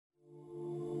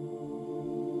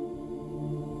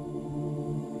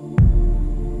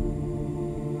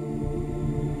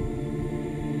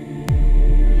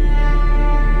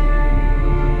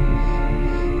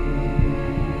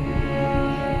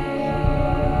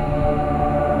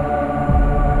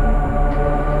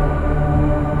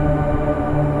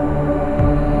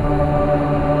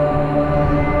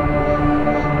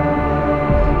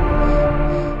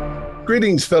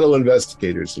Greetings, fellow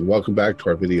investigators, and welcome back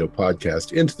to our video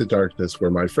podcast, Into the Darkness, where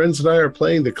my friends and I are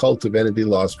playing the KULT Divinity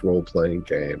Lost role-playing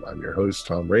game. I'm your host,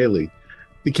 Tom Rayleigh.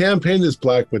 The campaign is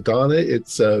Black Madonna.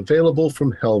 It's available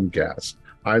from Helmgast.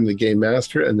 I'm the Game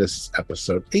Master, and this is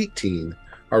episode 18.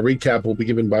 Our recap will be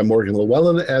given by Morgan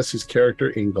Llewellyn as his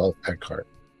character, Ingolf Eckhart.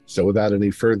 So without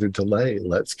any further delay,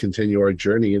 let's continue our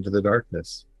journey into the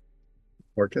darkness.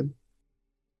 Morgan?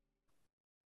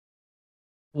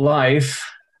 Life,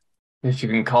 if you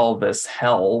can call this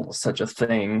hell such a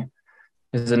thing,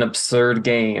 is an absurd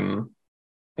game.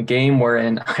 A game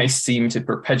wherein I seem to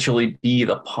perpetually be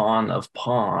the pawn of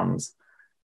pawns.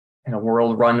 In a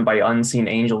world run by unseen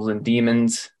angels and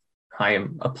demons, I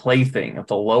am a plaything of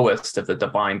the lowest of the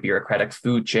divine bureaucratic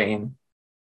food chain.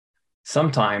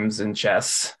 Sometimes in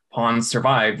chess, pawns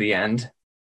survive the end.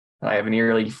 I have an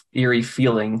eerie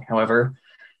feeling, however,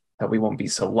 that we won't be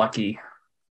so lucky.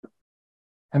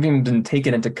 Having been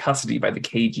taken into custody by the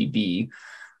KGB,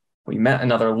 we met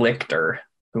another lictor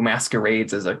who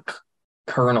masquerades as a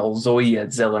Colonel Zoya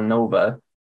Zelenova.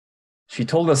 She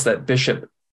told us that Bishop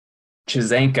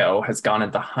Chizenko has gone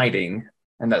into hiding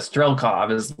and that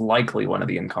Strelkov is likely one of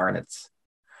the incarnates.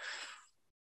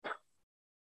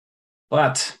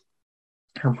 But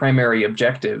her primary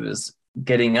objective is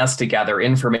getting us to gather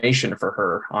information for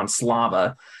her on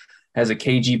Slava, as the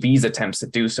KGB's attempts to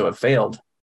do so have failed.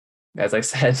 As I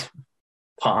said,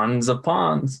 pawns of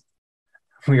pawns.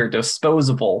 We are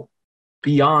disposable,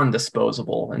 beyond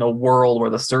disposable, in a world where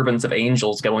the servants of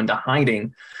angels go into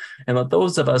hiding and let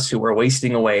those of us who are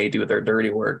wasting away do their dirty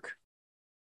work.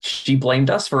 She blamed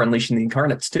us for unleashing the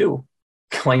incarnates too,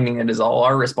 claiming it is all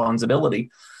our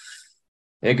responsibility.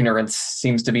 Ignorance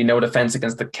seems to be no defense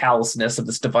against the callousness of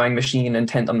this divine machine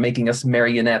intent on making us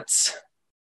marionettes.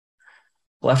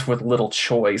 Left with little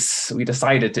choice, we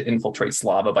decided to infiltrate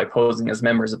Slava by posing as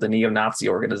members of the neo-Nazi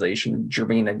organization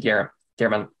Germania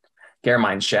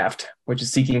Gemeinschaft, which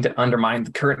is seeking to undermine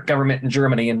the current government in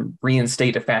Germany and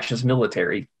reinstate a fascist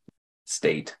military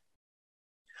state.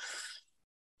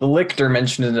 The lictor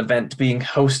mentioned an event being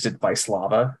hosted by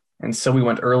Slava, and so we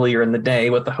went earlier in the day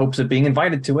with the hopes of being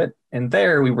invited to it, and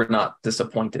there we were not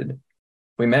disappointed.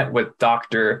 We met with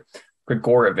Dr.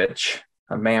 Grigorovich,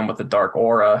 a man with a dark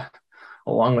aura,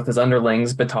 along with his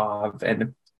underlings Betov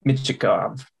and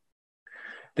Michikov.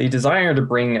 They desire to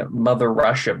bring Mother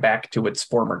Russia back to its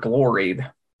former glory,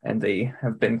 and they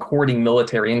have been courting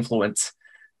military influence,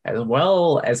 as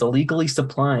well as illegally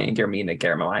supplying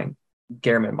Gemeinschaft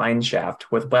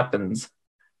with weapons.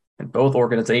 And both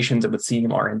organizations, it would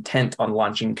seem, are intent on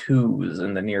launching coups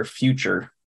in the near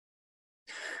future.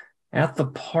 At the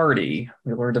party,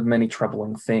 we learned of many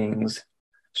troubling things.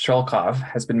 Strelkov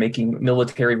has been making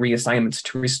military reassignments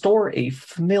to restore a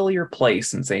familiar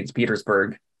place in St.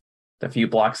 Petersburg. The few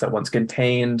blocks that once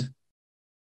contained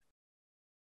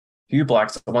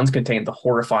the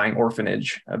horrifying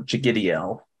orphanage of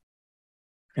Jigidiel.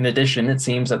 In addition, it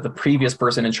seems that the previous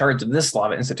person in charge of this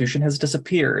Slava institution has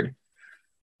disappeared,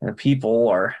 and people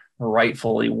are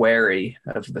rightfully wary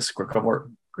of this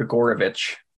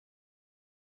Grigorovich.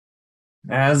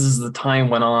 As the time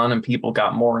went on and people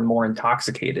got more and more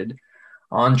intoxicated,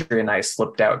 Andre and I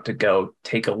slipped out to go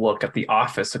take a look at the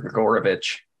office of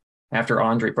Grigorovich. After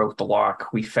Andre broke the lock,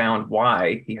 we found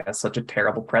why he has such a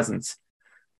terrible presence.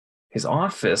 His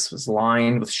office was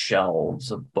lined with shelves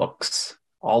of books,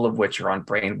 all of which are on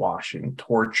brainwashing,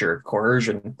 torture,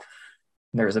 coercion.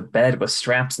 There's a bed with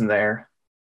straps in there.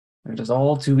 It is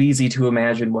all too easy to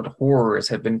imagine what horrors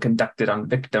have been conducted on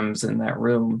victims in that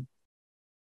room.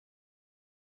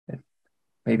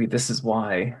 Maybe this is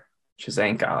why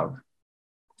Chizenkov,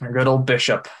 our good old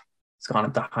bishop, has gone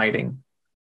into hiding.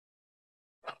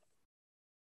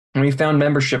 And we found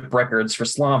membership records for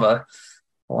Slava,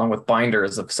 along with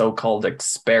binders of so-called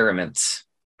experiments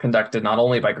conducted not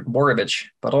only by Grigorovich,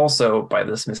 but also by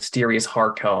this mysterious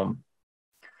Harcombe.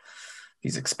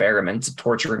 These experiments of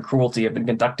torture and cruelty have been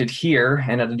conducted here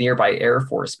and at a nearby Air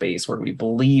Force base where we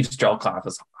believe Strelkov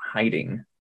is hiding.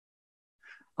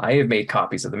 I have made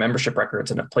copies of the membership records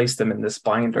and have placed them in this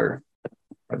binder,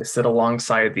 where they sit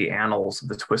alongside the annals of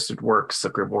the twisted works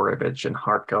of Grigorovich and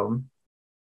Hartcombe.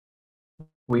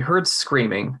 We heard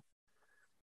screaming,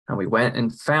 and we went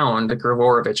and found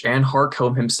Grigorovich and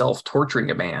Hartcombe himself torturing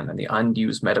a man in the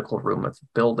unused medical room of the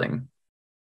building.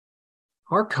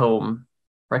 Hartcombe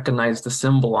recognized the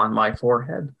symbol on my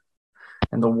forehead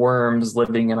and the worms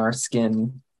living in our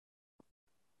skin.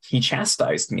 He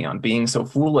chastised me on being so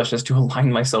foolish as to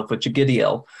align myself with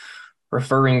Jigidiel,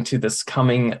 referring to this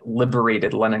coming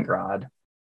liberated Leningrad.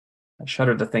 I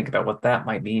shudder to think about what that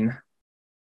might mean.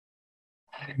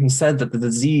 He said that the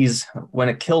disease, when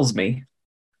it kills me,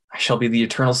 I shall be the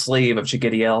eternal slave of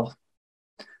Jigitiel.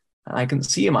 And I can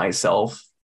see myself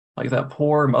like that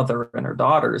poor mother and her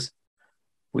daughters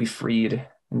we freed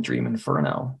in Dream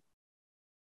Inferno.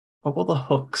 What will the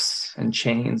hooks and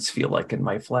chains feel like in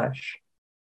my flesh?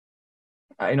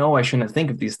 I know I shouldn't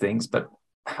think of these things, but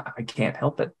I can't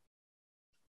help it.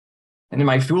 And in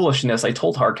my foolishness, I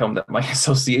told Harcombe that my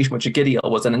association with Jigitiel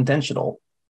was unintentional.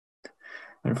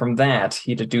 And from that,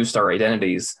 he deduced our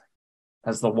identities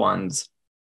as the ones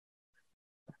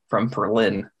from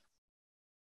Berlin.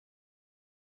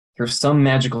 Through some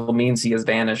magical means, he has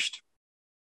vanished.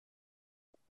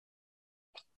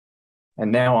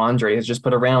 And now Andre has just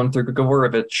put around through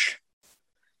Gogorovich.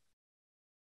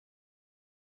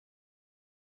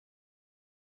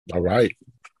 All right.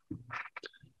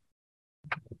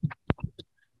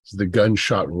 So the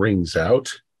gunshot rings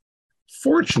out.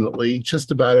 Fortunately,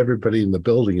 just about everybody in the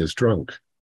building is drunk.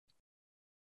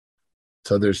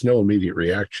 So there's no immediate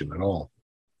reaction at all.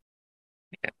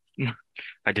 Yeah.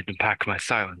 I didn't pack my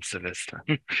silencer this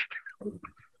time.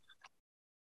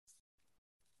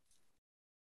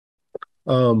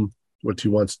 What do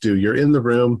you want to do? You're in the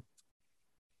room.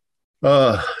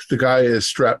 The guy is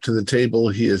strapped to the table.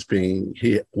 He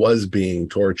was being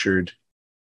tortured.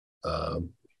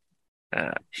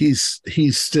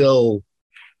 He's still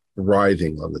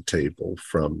writhing on the table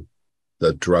from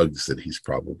the drugs that he's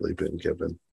probably been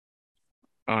given.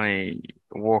 I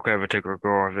walk over to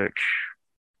Grigorovich.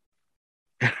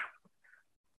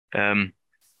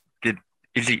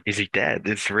 Is he dead?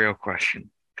 It's the real question.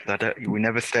 Because we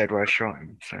never stayed where I shot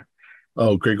him. So.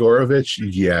 Oh, Grigorovich?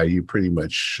 Yeah, you pretty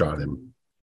much shot him.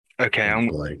 Okay,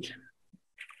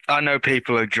 I know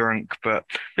people are drunk, but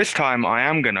this time I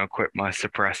am going to equip my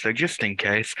suppressor just in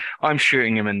case. I'm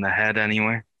shooting him in the head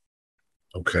anyway.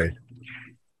 Okay.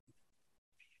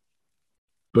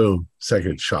 Boom.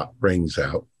 Second shot rings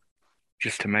out.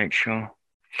 Just to make sure.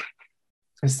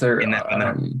 Is there...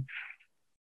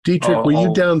 Dietrich, were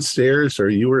you downstairs or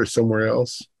you were somewhere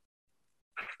else?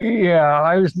 Yeah,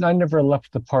 I never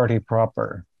left the party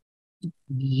proper.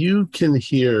 You can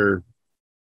hear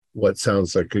what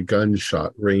sounds like a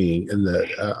gunshot ringing in the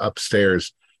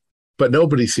upstairs, but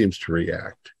nobody seems to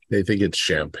react. They think it's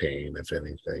champagne, if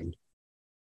anything.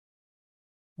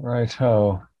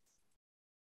 Right-ho.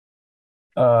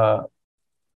 Well,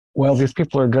 these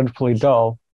people are dreadfully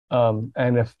dull,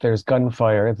 and if there's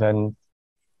gunfire, then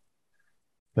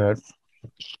I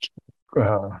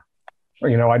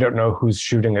don't know who's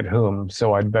shooting at whom,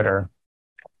 so I'd better.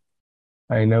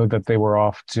 I know that they were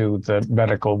off to the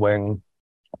medical wing,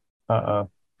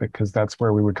 because that's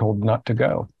where we were told not to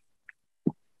go.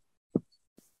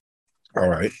 All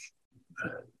right.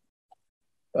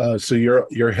 So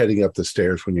you're heading up the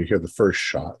stairs when you hear the first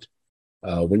shot.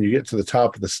 When you get to the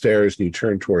top of the stairs and you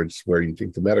turn towards where you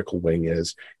think the medical wing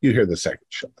is, you hear the second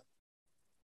shot.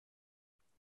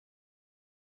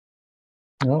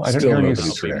 No, I didn't hear you.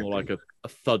 It'll be more like a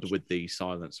thud with the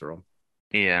silencer on.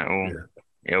 Yeah,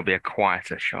 it'll be a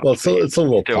quieter shot. Well, it's a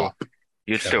little pop.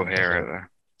 You'd still hear it there.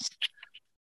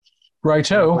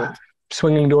 Righto.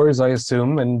 Swinging doors, I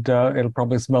assume, and it'll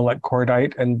probably smell like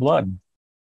cordite and blood.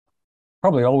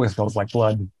 Probably always smells like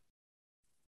blood.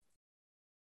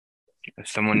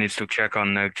 Someone needs to check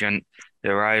on the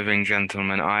arriving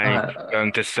gentleman. I'm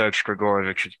going to search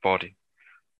Grigorovich's body.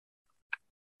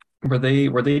 Were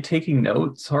they taking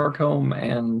notes, Harcombe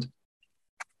and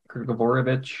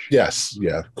Grigorovich? Yes,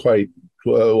 yeah, quite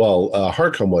well.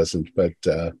 Harcombe wasn't, but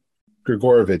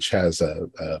Grigorovich has a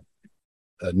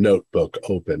notebook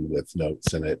open with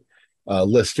notes in it,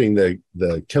 listing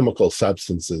the chemical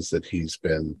substances that he's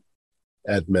been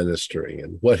administering.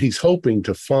 And what he's hoping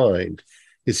to find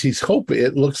is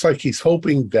it looks like he's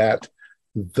hoping that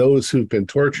those who've been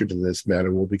tortured in this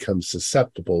manner will become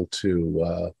susceptible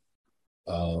to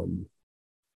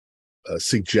a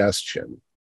suggestion.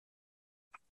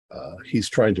 He's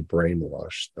trying to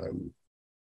brainwash them.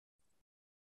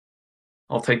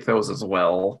 I'll take those as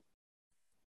well.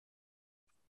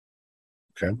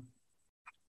 Okay. I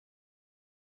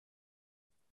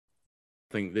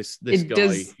think this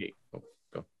guy.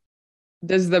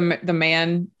 Does the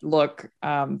man look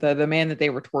the man that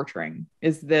they were torturing?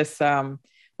 Is this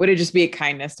would it just be a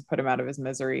kindness to put him out of his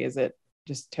misery? Is it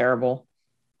just terrible?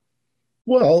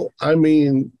 Well, I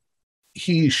mean,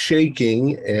 he's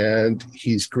shaking and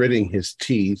he's gritting his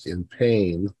teeth in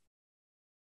pain,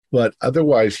 but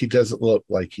otherwise he doesn't look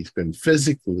like he's been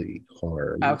physically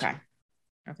harmed. Okay.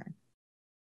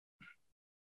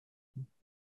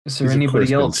 Is there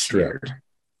anybody else here?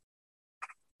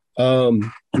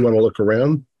 You want to look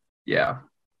around? Yeah.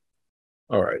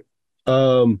 All right.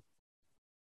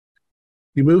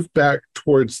 You move back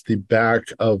towards the back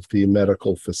of the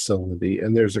medical facility,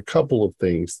 and there's a couple of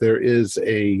things. There is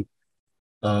a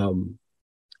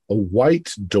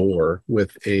white door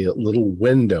with a little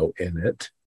window in it,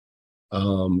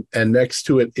 and next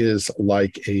to it is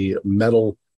like a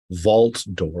metal vault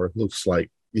door. Looks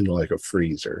like, like a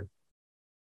freezer.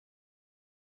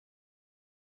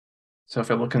 So if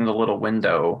I look in the little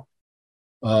window,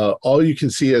 all you can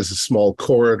see is a small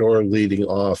corridor leading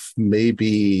off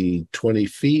maybe 20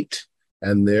 feet,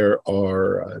 and there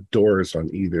are doors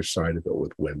on either side of it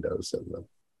with windows in them.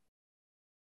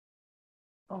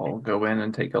 I'll go in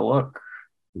and take a look.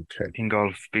 Okay.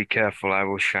 Ingolf, be careful. I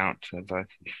will shout as I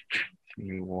see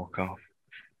you walk off.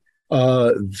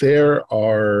 There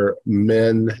are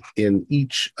men in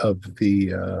each of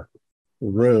the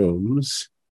rooms.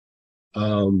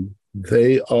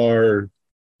 They are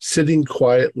sitting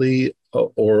quietly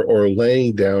or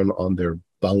laying down on their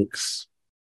bunks,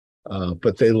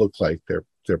 but they look like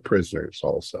they're prisoners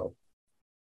also.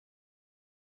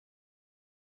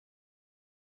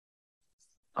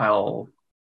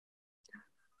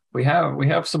 We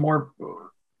have some more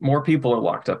people are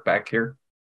locked up back here.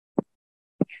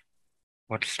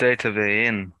 What state are they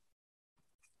in?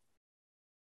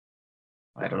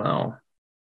 I don't know.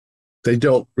 They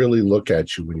don't really look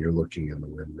at you when you're looking in the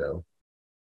window.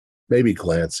 Maybe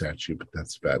glance at you, but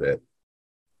that's about it.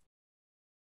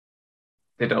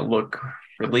 They don't look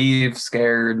relieved,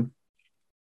 scared.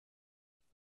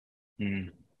 They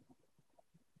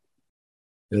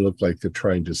look like they're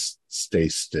trying to stay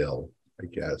still, I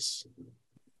guess.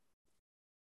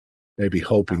 Maybe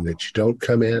hoping that you don't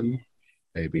come in.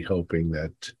 Maybe hoping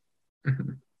that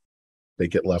they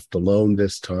get left alone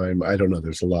this time. I don't know.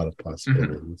 There's a lot of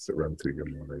possibilities that run through your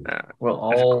mind.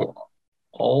 Well,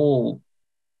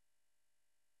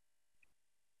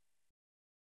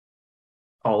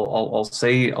 I'll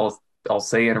say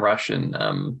in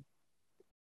Russian.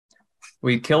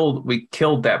 We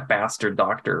killed that bastard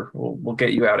doctor. We'll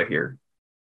get you out of here.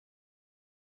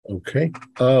 Okay.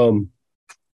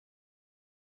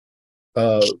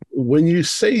 When you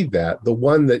say that, the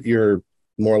one that you're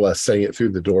more or less saying it through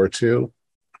the door to,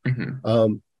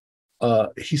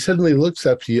 he suddenly looks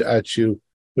up at you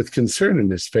with concern in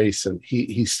his face, and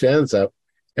he stands up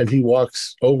and he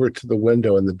walks over to the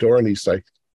window and the door, and he's like,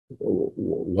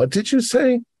 "What did you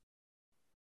say?"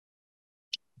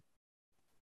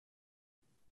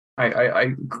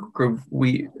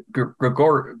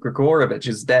 Grigorovich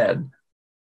is dead.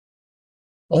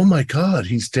 Oh my God,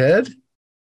 he's dead?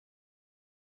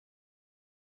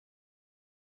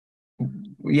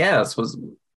 Yes,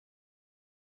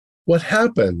 What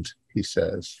happened? He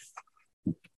says.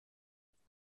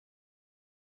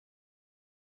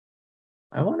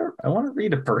 I want to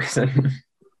read a person.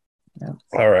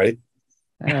 All right.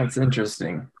 That's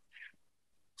interesting.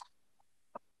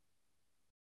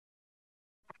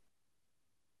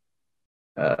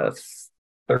 Uh,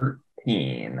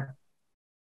 13.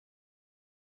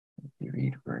 You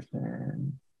read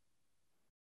person.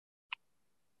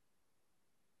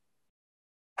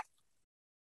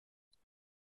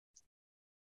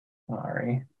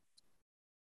 Sorry.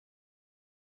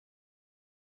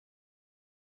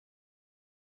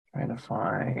 Trying to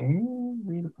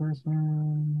read a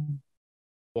person.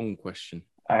 One question.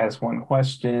 I asked one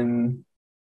question.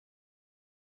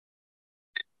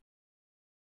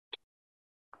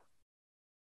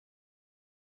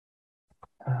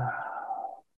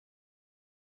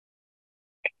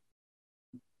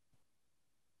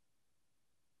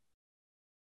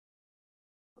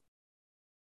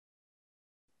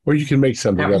 Or you can make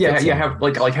something up. How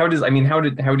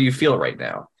do you feel right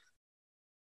now?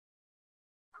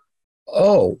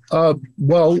 Oh,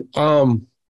 well,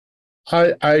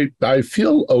 I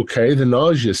feel okay. The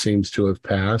nausea seems to have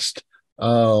passed.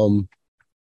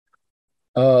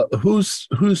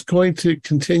 Who's going to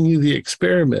continue the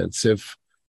experiments if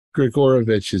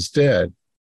Grigorovich is dead?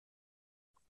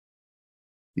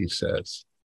 He says.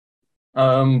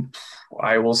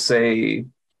 I will say,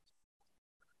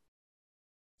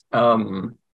 I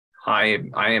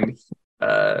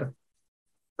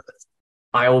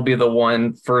will be the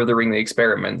one furthering the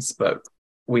experiments, but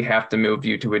we have to move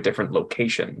you to a different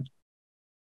location.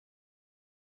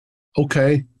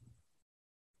 Okay.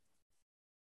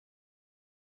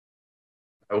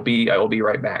 I will be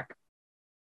right back.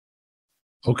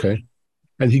 Okay.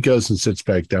 And he goes and sits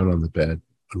back down on the bed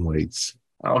and waits.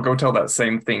 I'll go tell that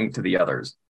same thing to the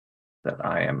others that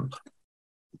I am.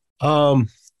 All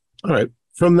right.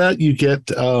 From that, you get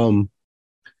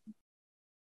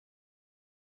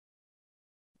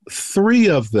three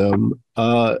of them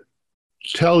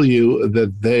tell you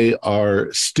that they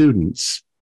are students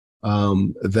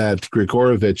that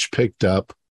Grigorovich picked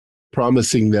up,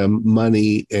 promising them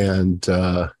money and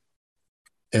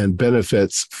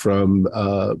benefits from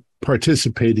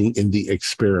participating in the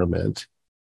experiment.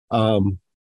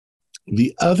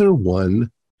 The other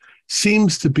one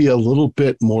seems to be a little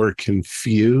bit more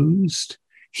confused.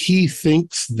 He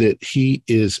thinks that he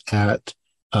is at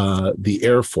the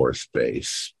Air Force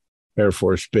Base.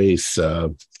 F3.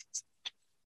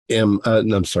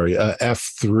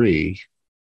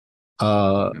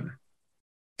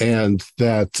 And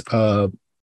that,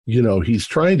 he's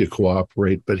trying to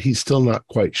cooperate, but he's still not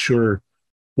quite sure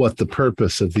what the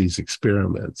purpose of these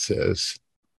experiments is.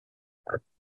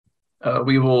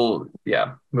 We'll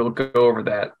go over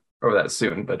that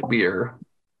soon, but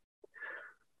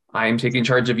I am taking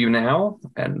charge of you now,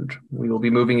 and we will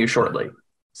be moving you shortly.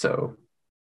 So,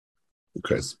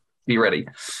 okay, just be ready.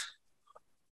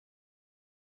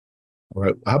 All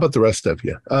right. How about the rest of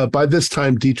you? By this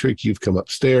time, Dietrich, you've come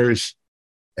upstairs,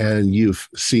 and you've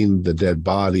seen the dead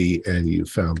body, and you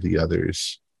found the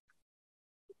others.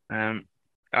 I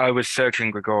was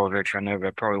searching Grigorovich. I know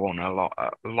there probably wasn't a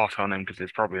lot on him because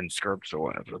he's probably in scrubs or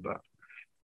whatever, but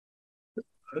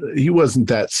he wasn't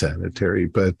that sanitary,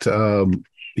 but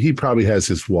he probably has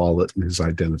his wallet and his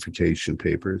identification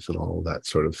papers and all that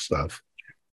sort of stuff.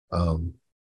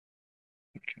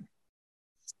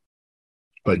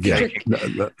 But yeah,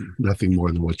 nothing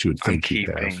more than what you would think he'd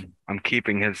have. I'm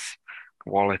keeping his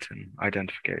wallet and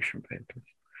identification papers.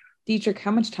 Dietrich,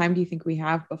 how much time do you think we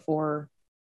have before,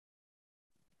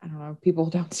 I don't know, people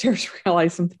downstairs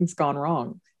realize something's gone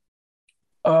wrong?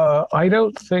 I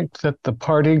don't think that the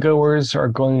party goers are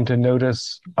going to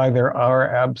notice either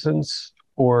our absence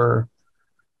or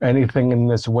anything in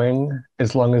this wing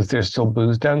as long as there's still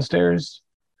booze downstairs.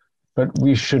 But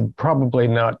we should probably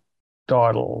not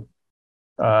dawdle.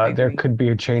 There could be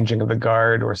a changing of the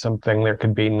guard or something. There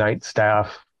could be night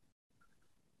staff.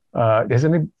 Has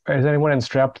anyone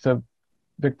unstrapped the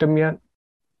victim yet?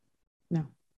 No.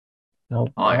 No.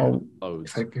 I'll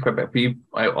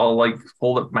like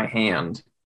hold up my hand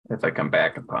if I come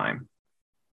back in time.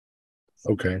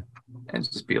 Okay. And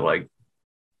just be like,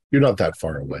 you're not that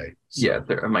far away. So. Yeah,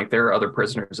 I'm like, there are other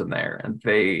prisoners in there, and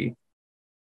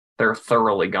they're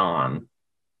thoroughly gone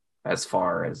as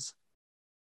far as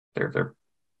they've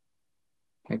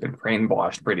been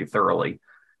brainwashed pretty thoroughly.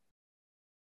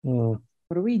 What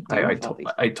do we do?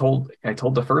 I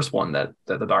told the first one that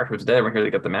the doctor was dead. We're here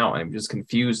to get them out, and he was just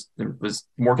confused and was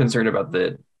more concerned about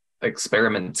the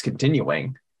experiments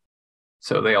continuing.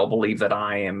 So they all believe that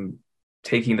I am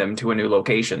taking them to a new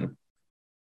location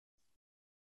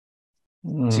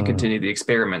to continue the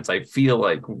experiments. I feel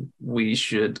like we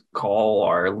should call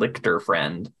our Lichter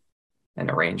friend and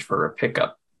arrange for a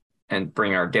pickup and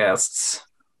bring our guests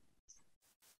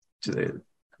to the...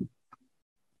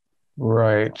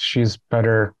 Right. She's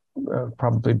better,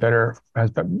 probably better, has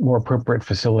more appropriate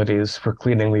facilities for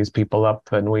cleaning these people up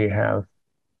than we have.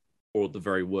 Or at the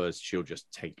very worst, she'll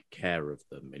just take care of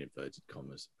them, in inverted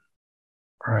commas.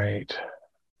 Right.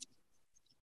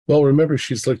 Well, remember,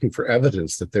 she's looking for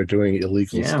evidence that they're doing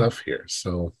illegal stuff here.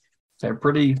 So they're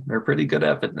pretty good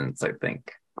evidence, I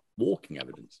think. Walking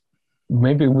evidence.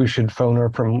 Maybe we should phone her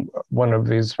from one of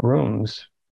these rooms.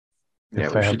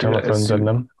 If they have telephones in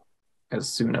them. As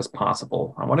soon as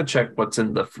possible. I want to check what's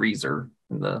in the freezer,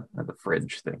 in the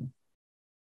fridge thing.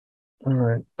 All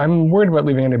right. I'm worried about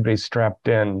leaving anybody strapped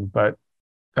in, but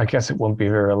I guess it won't be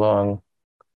very long.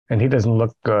 And he doesn't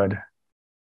look good.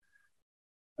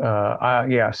 So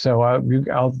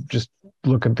I'll just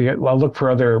look at I'll look for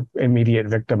other immediate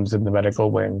victims in the medical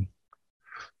wing.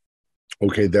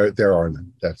 Okay, there are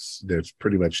none. There's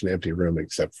pretty much an empty room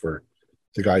except for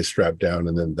the guy strapped down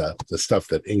and then the stuff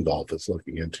that Ingolf is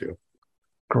looking into.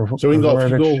 So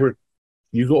Ingolf,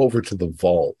 you go over to the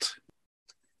vault,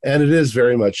 and it is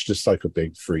very much just like a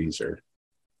big freezer.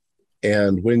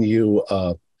 And when you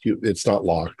it's not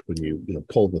locked when you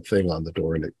pull the thing on the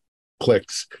door and it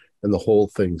clicks and the whole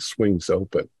thing swings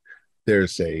open.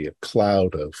 There's a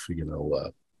cloud of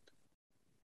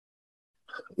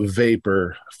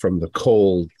vapor from the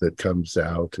cold that comes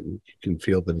out, and you can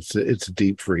feel that it's a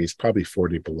deep freeze, probably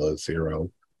 40 below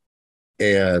zero.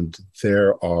 And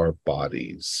there are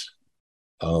bodies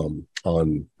on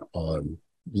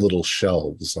little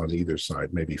shelves on either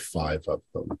side, maybe 5 of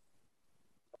them.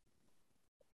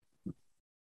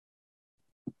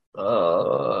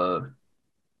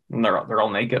 They're all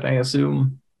naked, I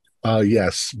assume.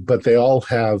 Yes, but they all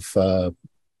have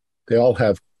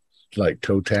like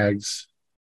toe tags.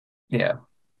 Yeah,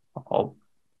 I'll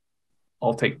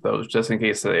take those just in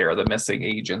case they are the missing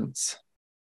agents.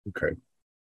 Okay.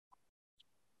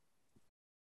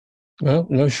 Well,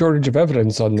 no shortage of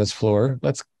evidence on this floor.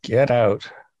 Let's get out.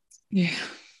 Yeah.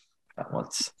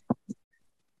 Let's.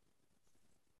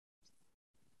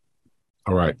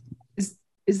 All right.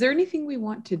 Is there anything we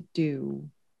want to do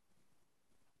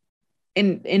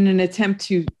in an attempt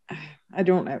to, I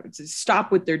don't know, to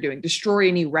stop what they're doing, destroy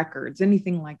any records,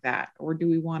 anything like that? Or do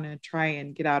we want to try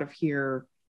and get out of here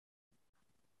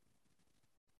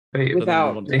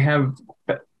without? They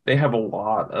have a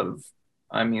lot of.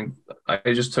 I mean,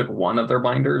 I just took one of their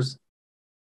binders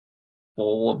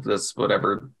full of this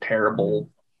whatever terrible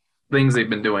things they've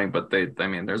been doing, but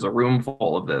there's a room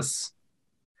full of this.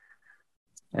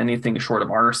 Anything short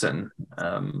of arson,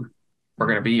 we're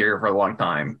going to be here for a long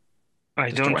time.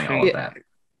 I don't Destroying all think of that.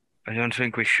 I don't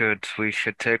think we should. We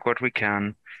should take what we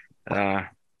can,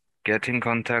 get in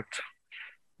contact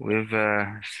with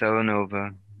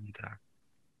Selenova,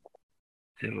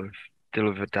 and deal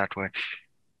with it that way.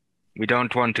 We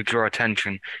don't want to draw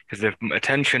attention, because if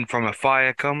attention from a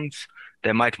fire comes,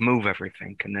 they might move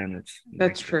everything, and then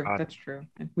That's true. That's true.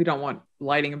 And we don't want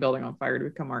lighting a building on fire to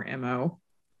become our MO.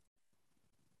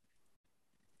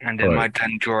 And it might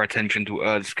then draw attention to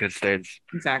us, because there's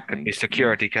could be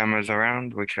security cameras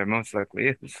around, which there most likely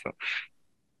is. So.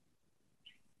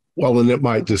 Well, and it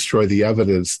might destroy the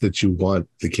evidence that you want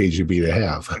the KGB to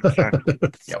have. Exactly.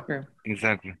 Yep.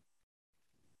 Exactly.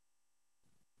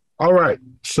 All right.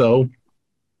 So,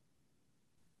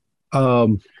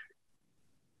 I'll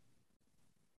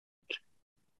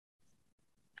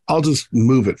just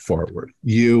move it forward.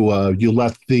 You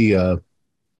let the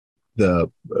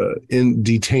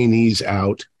detainees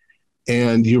out,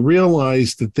 and you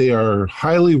realize that they are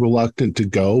highly reluctant to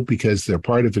go because they're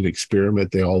part of an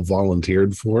experiment they all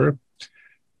volunteered for.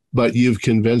 But you've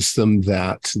convinced them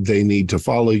that they need to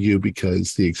follow you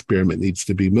because the experiment needs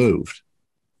to be moved.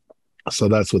 So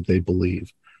that's what they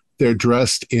believe. They're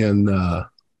dressed in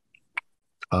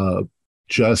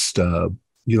just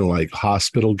like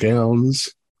hospital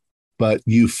gowns, but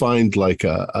you find like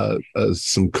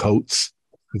some coats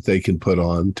that they can put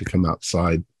on to come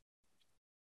outside.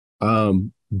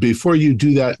 Before you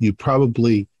do that, you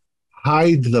probably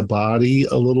hide the body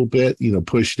a little bit,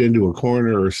 push it into a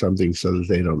corner or something so that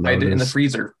they don't notice. Hide it in the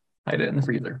freezer. Hide it in the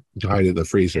freezer. Hide it in the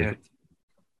freezer.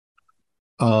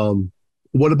 Yeah.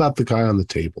 What about the guy on the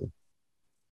table?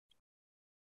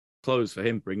 Clothes for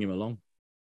him. Bring him along.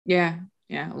 Yeah,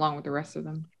 along with the rest of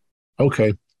them.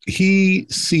 Okay. He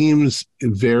seems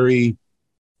very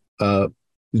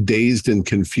dazed and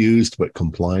confused, but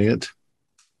compliant.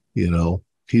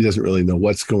 He doesn't really know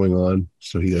what's going on,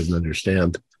 so he doesn't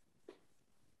understand.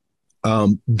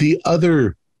 The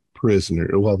other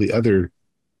the other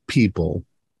people,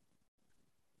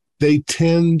 they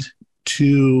tend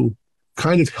to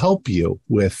kind of help you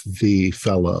with the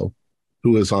fellow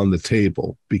who is on the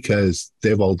table because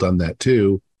they've all done that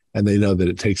too, and they know that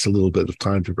it takes a little bit of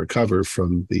time to recover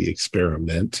from the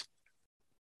experiment.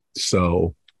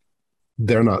 So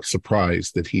they're not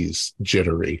surprised that he's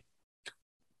jittery.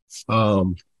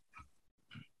 You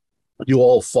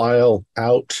all file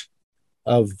out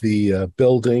of the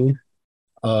building.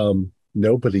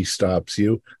 Nobody stops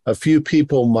you. A few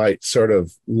people might sort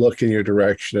of look in your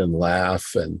direction and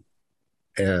laugh, and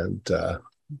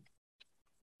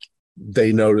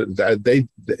they know that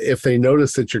if they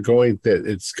notice that you're going, that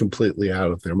it's completely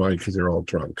out of their mind because they're all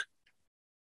drunk.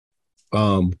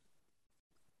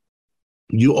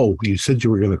 You said you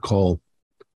were going to call.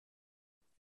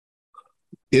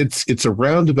 It's a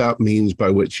roundabout means by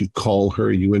which you call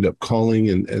her. You end up calling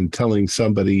and telling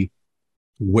somebody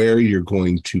where you're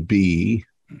going to be,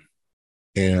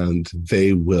 and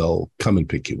they will come and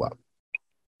pick you up.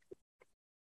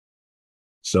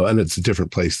 So, and it's a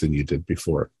different place than you did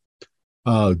before.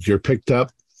 You're picked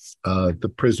up.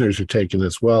 The prisoners are taken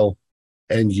as well,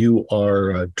 and you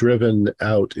are driven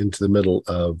out into the middle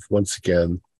of, once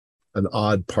again, an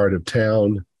odd part of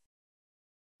town,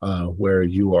 where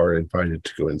you are invited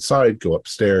to go inside, go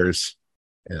upstairs,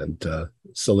 and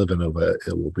Selivanova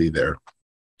will be there.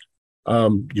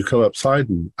 You come outside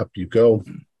and up you go.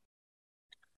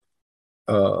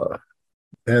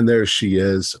 And there she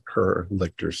is,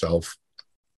 licked herself.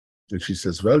 And she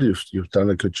says, well, you've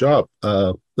done a good job.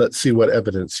 Let's see what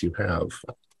evidence you have.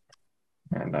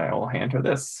 And I will hand her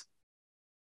this.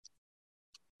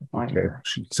 Okay.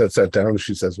 She sets that down.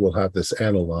 She says, we'll have this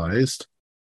analyzed.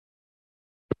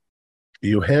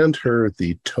 You hand her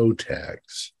the toe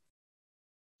tags,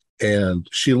 and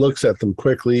she looks at them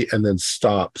quickly and then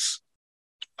stops.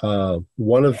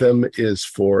 One of them is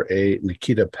for a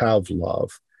Nikita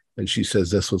Pavlov, and she says,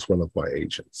 this was one of my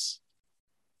agents.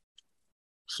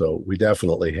 So we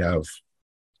definitely have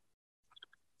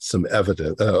some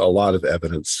evidence, a lot of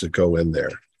evidence to go in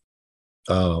there.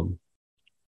 The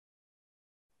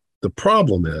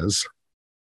problem is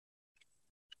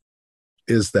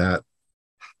that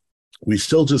we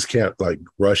still just can't like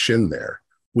rush in there.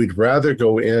 We'd rather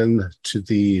go in to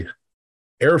the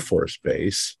Air Force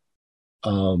Base,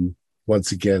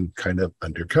 once again, kind of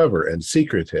undercover and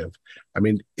secretive. I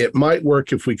mean, it might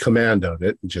work if we commandoed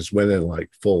it and just went in like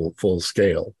full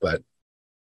scale, but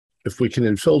if we can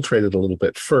infiltrate it a little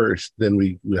bit first, then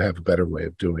we have a better way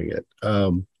of doing it.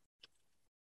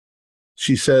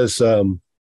 She says,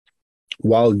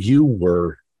 while you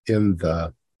were in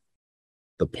the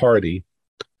party,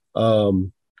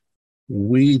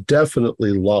 we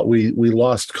definitely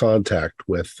lost contact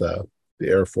with the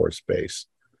Air Force Base.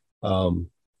 All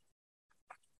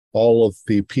of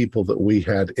the people that we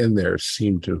had in there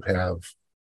seem to have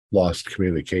lost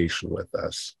communication with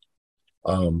us.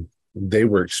 They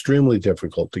were extremely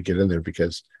difficult to get in there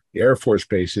because the Air Force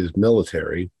Base is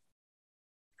military,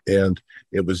 and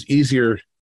it was easier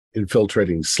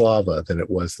infiltrating Slava than it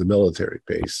was the military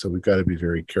base. So we've got to be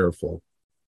very careful.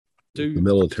 The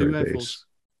military base.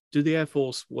 Do the Air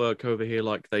Force work over here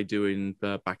like they do in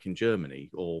back in Germany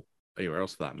or anywhere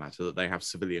else for that matter, that they have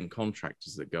civilian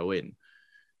contractors that go in,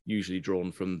 usually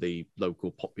drawn from the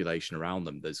local population around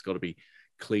them? There's got to be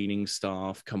cleaning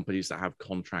staff, companies that have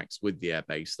contracts with the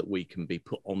airbase that we can be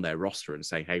put on their roster and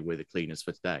say, hey, we're the cleaners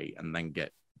for today, and then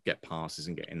get passes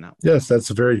and get in that way. Yes, that's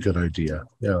a very good idea.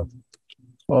 Yeah.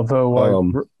 Although I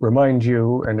remind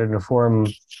you and inform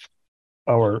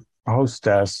our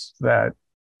hostess that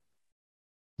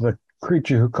the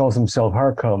creature who calls himself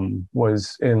Harcum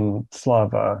was in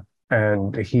Slava,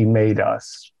 and he made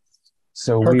us.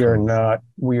 So Harcum.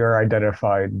 We are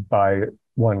identified by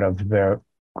one of their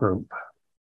group.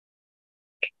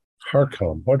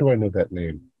 Harcum, why do I know that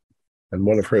name? And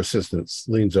one of her assistants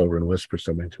leans over and whispers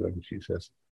something to him. She says,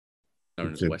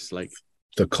 Westlake.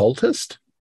 The cultist?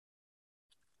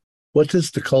 What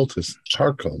does the cultist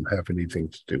Harcum have anything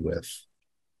to do with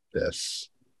this?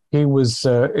 He was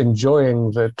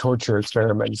enjoying the torture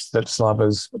experiments that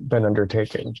Slava's been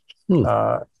undertaking.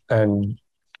 And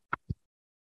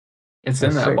it's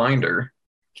in that binder.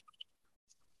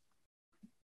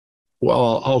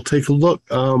 Well, I'll take a look.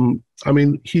 I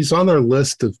mean, he's on our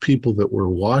list of people that we're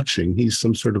watching. He's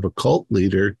some sort of a cult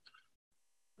leader.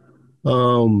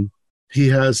 He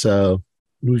has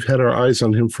we've had our eyes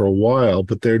on him for a while,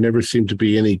 but there never seemed to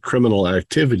be any criminal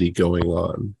activity going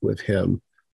on with him.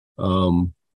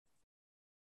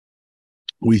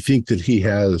 We think that he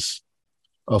has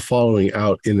a following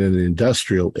out in an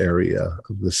industrial area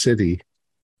of the city.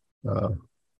 But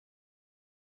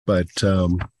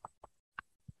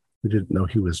we didn't know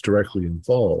he was directly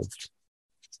involved.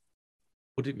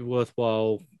 Would it be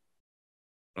worthwhile?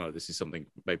 Oh, this is something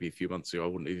maybe a few months ago I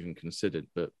wouldn't have even considered,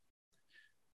 but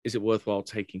is it worthwhile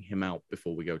taking him out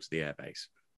before we go to the airbase?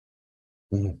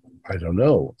 I don't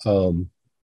know.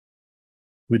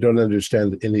 We don't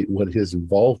understand what his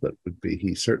involvement would be.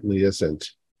 He certainly isn't.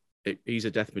 He's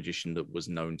a death magician that was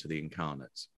known to the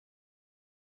incarnates.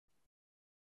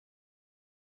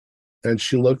 And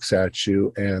she looks at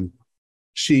you and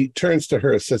she turns to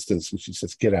her assistants and she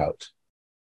says, get out.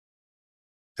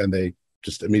 And they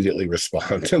just immediately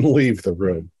respond and leave the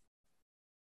room.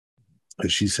 And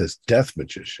she says, death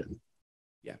magician.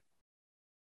 Yeah.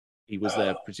 He was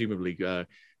there presumably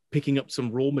picking up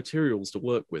some raw materials to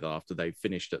work with after they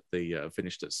finished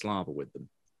at Slava with them.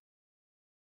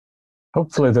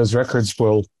 Hopefully those records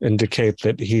will indicate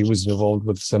that he was involved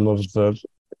with some of the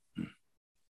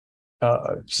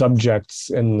subjects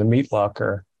in the meat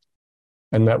locker,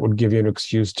 and that would give you an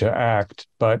excuse to act.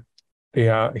 But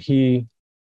yeah, he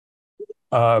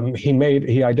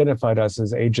identified us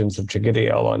as agents of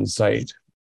Chigidiel on site.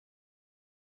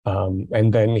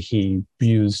 And then he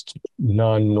used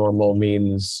non-normal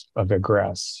means of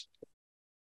egress.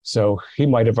 So he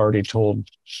might have already told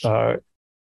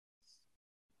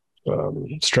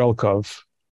Strelkov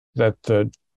that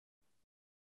the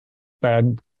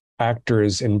bad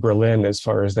actors in Berlin, as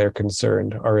far as they're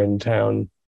concerned, are in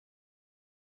town.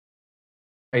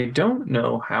 I don't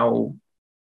know how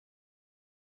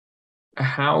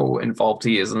involved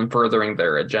he is in furthering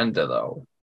their agenda, though.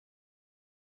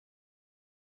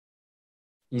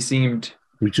 He seemed...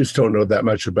 We just don't know that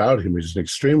much about him. He's an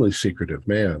extremely secretive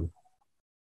man.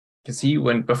 Because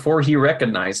before he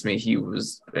recognized me,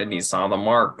 and he saw the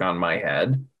mark on my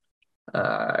head,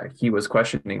 he was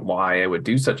questioning why I would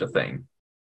do such a thing.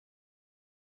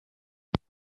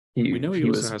 We know he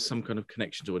also has some kind of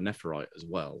connection to a Nephirite as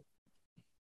well.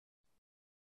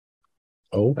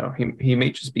 Oh, so he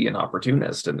may just be an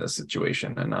opportunist in this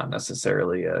situation and not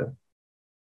necessarily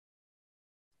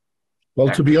Well,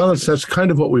 to be honest, that's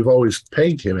kind of what we've always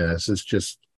pegged him as, is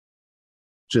just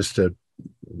a,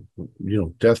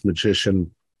 death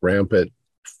magician, rampant,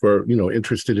 for,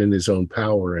 interested in his own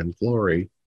power and glory.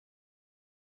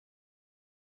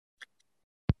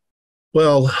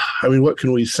 Well, I mean, what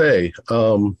can we say?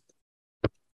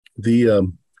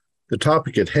 The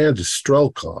topic at hand is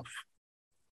Strelkov.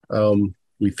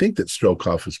 We think that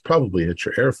Strelkov is probably at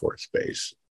your Air Force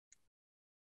base.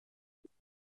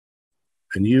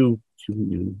 And you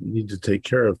need to take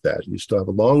care of that. You still have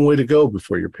a long way to go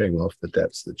before you're paying off the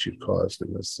debts that you've caused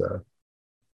in this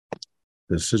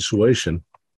situation.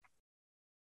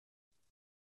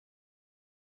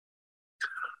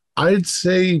 I'd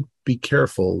say be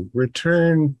careful.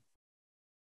 Return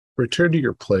to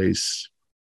your place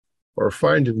or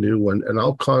find a new one, and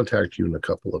I'll contact you in a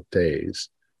couple of days.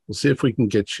 We'll see if we can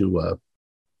get you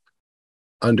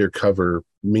undercover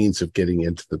means of getting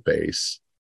into the base.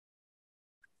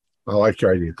 I like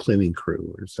your idea, cleaning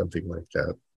crew or something like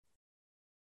that.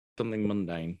 Something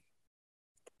mundane.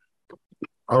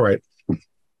 All right.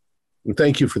 And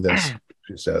thank you for this,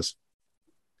 she says.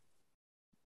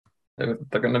 They're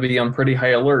going to be on pretty high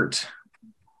alert.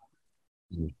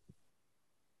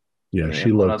 Yeah,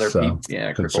 she looks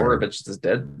yeah, Grigorovich is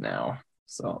dead now.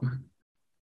 So.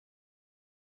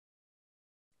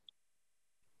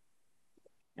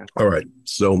 All right.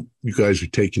 So you guys are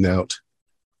taken out,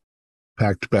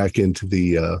 packed back into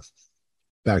the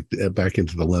back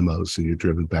into the limo. So you're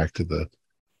driven back to the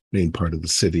main part of the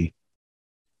city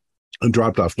and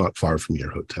dropped off not far from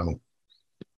your hotel.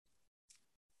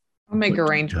 I'll make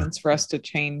arrangements for us to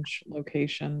change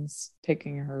locations.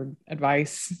 Taking her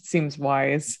advice seems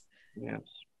wise. Yes.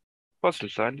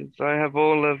 Positive side is I have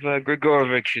all of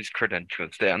Grigorovich's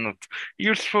credentials. They are not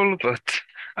useful, but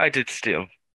I did steal.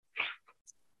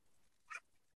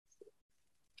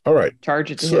 All right.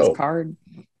 Charge it to his card.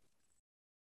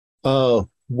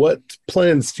 What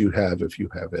plans do you have, if you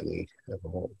have any, at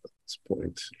all at this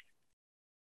point?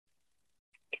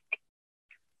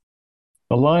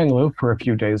 The lying low for a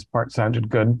few days part sounded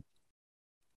good.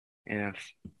 Yes.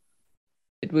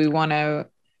 Did we want to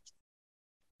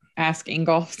ask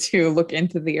Ingolf to look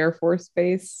into the Air Force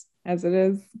Base as it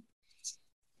is?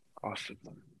 Awesome.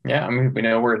 Yeah, I mean, we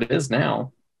know where it is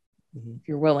now. If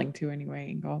you're willing to,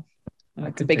 anyway, Ingolf.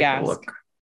 It's a big ask.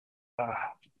 At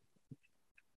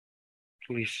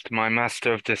least my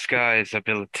master of disguise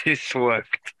abilities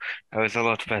worked. I was a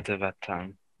lot better that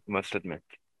time, must admit.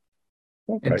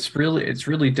 Okay. It's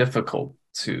really difficult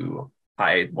to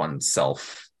hide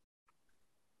oneself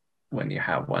when you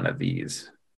have one of these.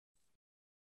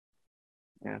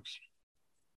 Yes.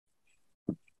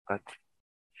 But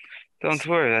don't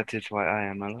worry, that is why I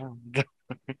am allowed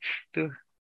to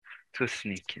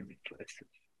sneak in places.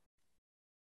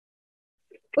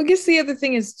 Well, I guess the other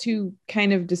thing is to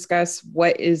kind of discuss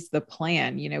what is the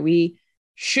plan. We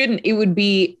shouldn't, it would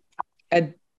be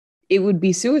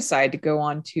suicide to go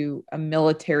on to a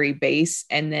military base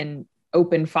and then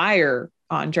open fire,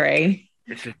 Andre.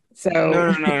 No,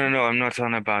 I'm not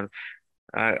on about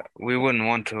we wouldn't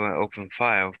want to open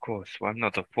fire, of course. Well, I'm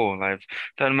not a fool. I've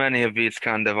done many of these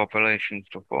kind of operations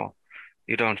before.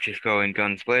 You don't just go in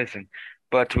guns blazing.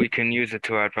 But we can use it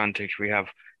to our advantage. We have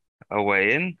a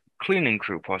way in, cleaning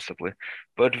crew possibly.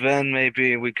 But then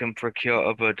maybe we can procure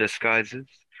other disguises.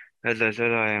 As I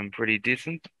said, I am pretty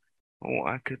decent. Oh,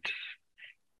 I could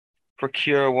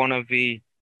procure one of the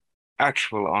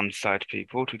actual on-site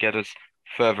people to get us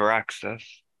further access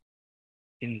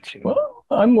into. Well,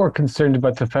 I'm more concerned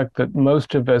about the fact that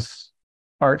most of us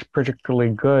aren't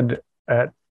particularly good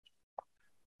at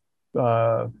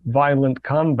violent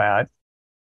combat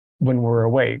when we're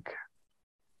awake.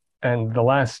 And the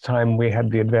last time we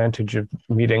had the advantage of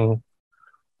meeting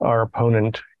our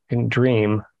opponent in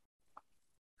dream,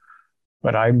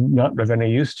 but I'm not of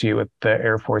any use to you at the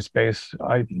Air Force Base.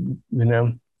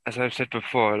 As I've said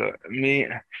before,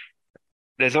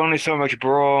 there's only so much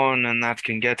brawn and that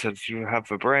can get us. You have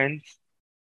the brains.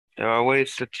 There are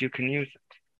ways that you can use it.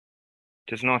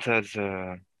 It's not as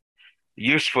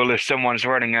useful if someone's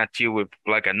running at you with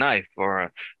like a knife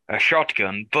or a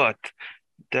shotgun, but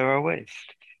there are ways.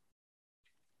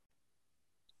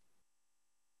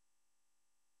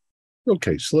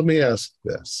 Okay, so let me ask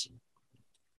this.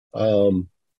 Are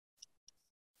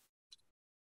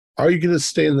you going to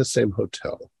stay in the same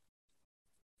hotel?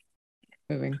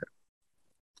 Moving.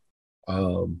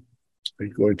 Are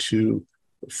you going to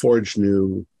forge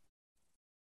new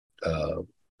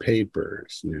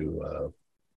papers, new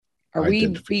Are we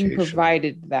being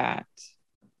provided that?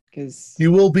 Because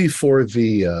you will be for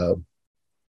the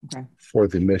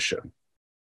mission.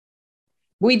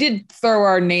 We did throw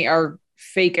our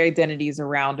fake identities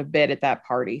around a bit at that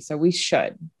party. So we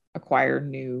should acquire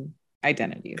new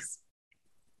identities.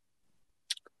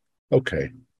 Okay.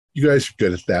 You guys are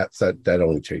good at that. That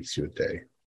only takes you a day.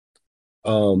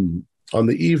 On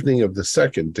the evening of the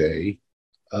second day,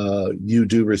 you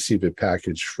do receive a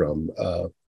package from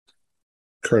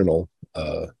Colonel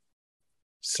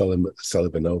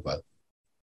Selivanova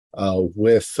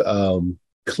with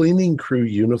cleaning crew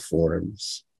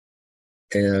uniforms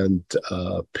and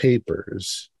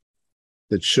papers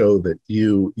that show that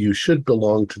you should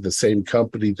belong to the same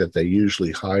company that they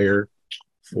usually hire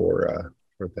for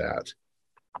that.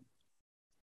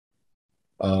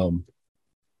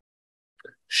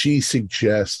 She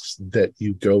suggests that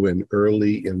you go in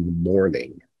early in the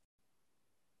morning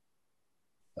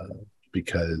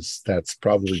because that's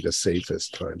probably the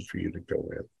safest time for you to go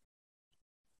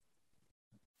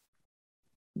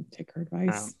in. Take her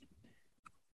advice.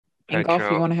 Petro,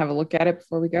 Ingolf, you want to have a look at it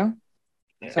before we go?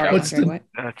 Sorry, What's Andre,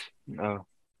 the-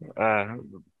 what?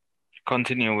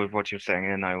 Continue with what you're saying,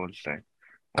 and I will say.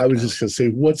 I was just going to say,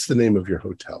 what's the name of your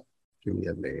hotel? Give me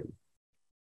a name.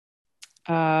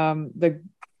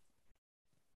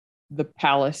 The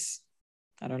Palace.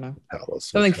 I don't know. Palace.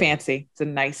 Something Hotel. fancy. It's a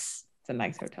nice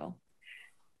hotel.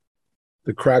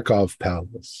 The Krakow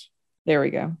Palace. There we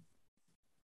go.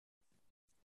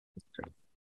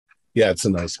 Yeah, it's a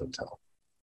nice hotel.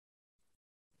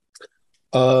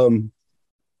 And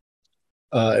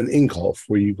Ingolf,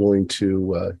 were you going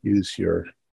to use your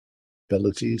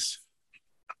abilities?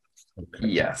 Okay.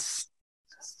 Yes.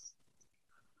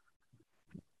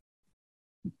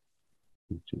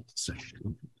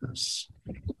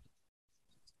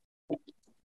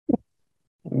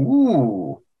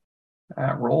 Ooh,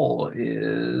 that roll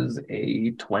is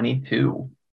a 22.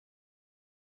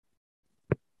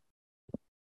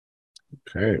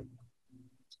 Okay.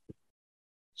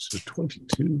 So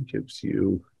 22 gives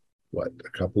you what? A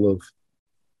couple of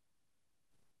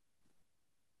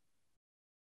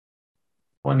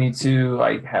 22,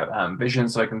 I have vision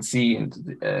so I can see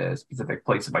into a specific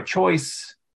place of my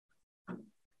choice.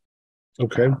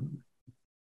 okay. And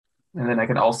then I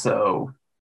can also,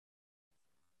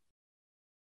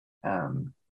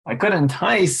 I could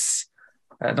entice.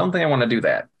 I don't think I want to do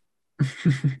that.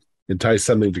 Entice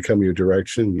something to come your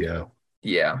direction. Yeah.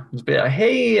 Yeah. Just be like,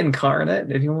 hey,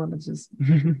 incarnate, if you want to just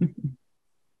show me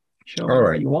All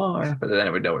where right. you are. But then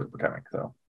it would know we're coming.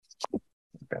 So,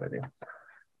 bad idea.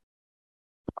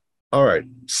 All right.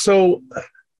 So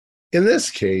in this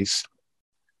case,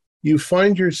 you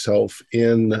find yourself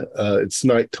in, it's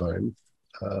nighttime.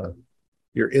 It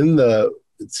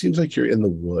seems like you're in the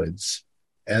woods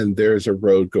and there's a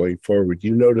road going forward.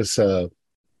 You notice a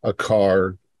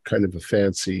car, kind of a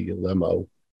fancy limo,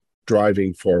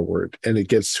 driving forward, and it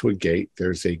gets to a gate.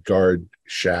 There's a guard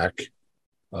shack.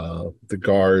 The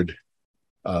guard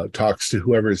talks to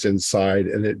whoever's inside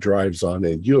and it drives on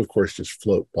in. You, of course, just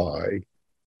float by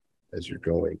as you're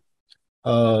going.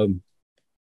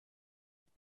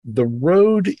 The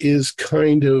road is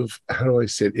kind of, how do I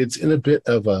say it? It's in a bit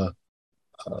of a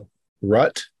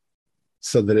rut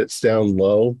so that it's down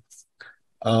low.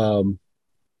 And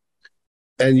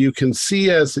you can see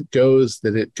as it goes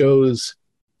that it goes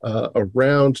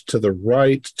around to the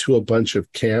right to a bunch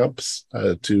of camps,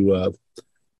 to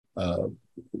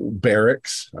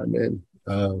barracks, and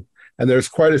there's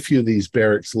quite a few of these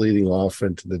barracks leading off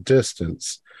into the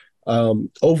distance.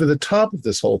 Over the top of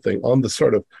this whole thing, on the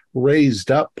sort of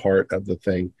raised up part of the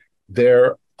thing,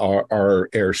 there are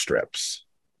airstrips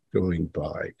going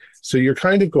by. So you're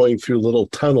kind of going through little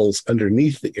tunnels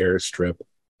underneath the airstrip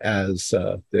as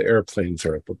the airplanes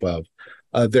are up above.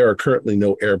 There are currently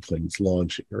no airplanes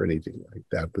launching or anything like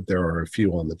that, but there are a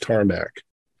few on the tarmac.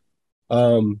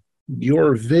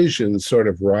 Your vision sort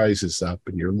of rises up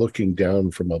and you're looking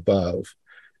down from above.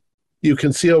 You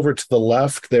can see over to the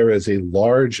left, there is a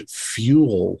large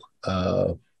fuel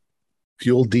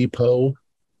depot.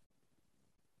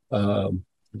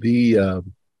 The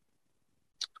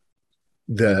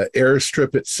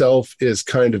airstrip itself is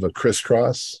kind of a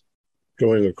crisscross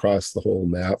going across the whole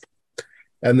map.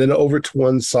 And then over to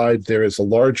one side, there is a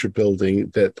larger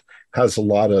building that has a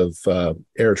lot of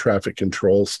air traffic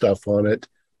control stuff on it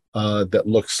that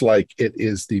looks like it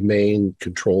is the main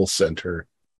control center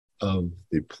of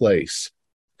the place.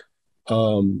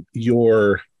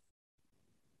 Your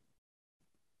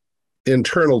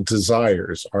internal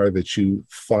desires are that you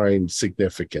find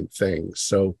significant things.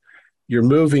 So you're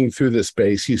moving through this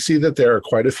base. You see that there are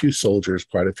quite a few soldiers,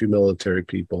 quite a few military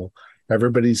people.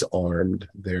 Everybody's armed.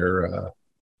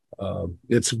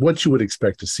 It's what you would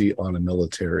expect to see on a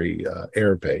military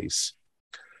air base.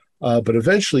 But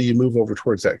eventually you move over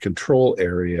towards that control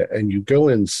area and you go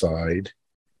inside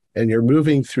and you're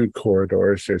moving through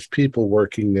corridors. There's people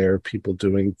working there, people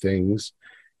doing things.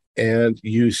 And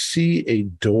you see a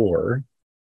door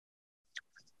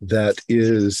that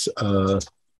is,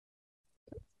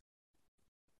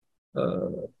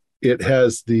 it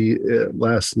has the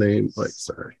last name, like,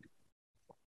 sorry.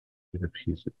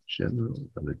 He's a general,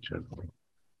 not a general.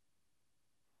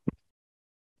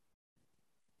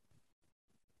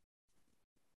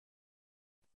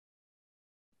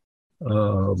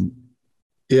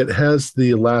 It has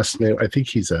the last name. I think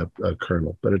he's a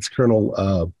colonel, but it's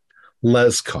Colonel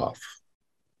Leskov.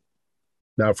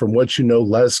 Now, from what you know,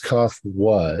 Leskov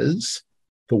was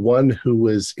the one who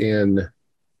was in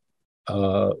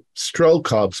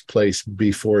Strelkov's place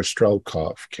before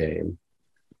Strelkov came.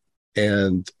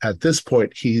 And at this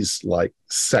point, he's like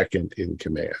second in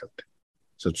command.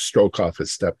 So Strelkov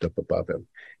has stepped up above him.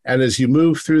 And as you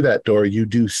move through that door, you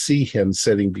do see him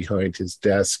sitting behind his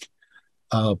desk,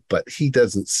 but he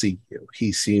doesn't see you.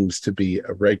 He seems to be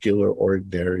a regular,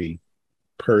 ordinary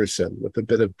person with a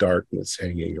bit of darkness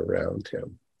hanging around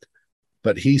him.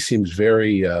 But he seems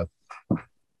very,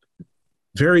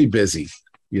 very busy,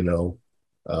 you know.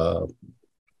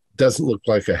 Doesn't look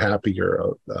like a happy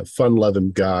or a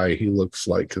fun-loving guy. He looks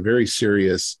like a very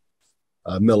serious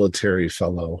military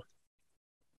fellow.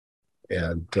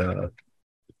 And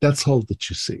that's all that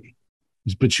you see.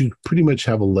 But you pretty much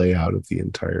have a layout of the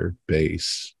entire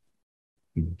base.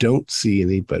 You don't see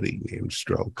anybody named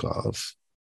Strelkov.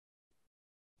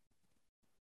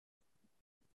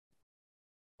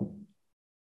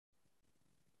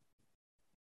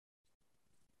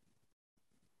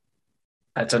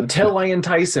 That's until I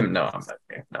entice him. No, I'm not.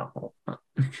 No.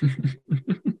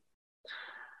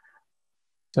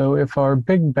 So if our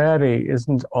big baddie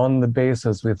isn't on the base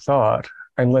as we thought,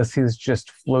 unless he's just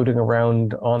floating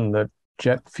around on the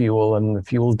jet fuel and the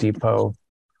fuel depot,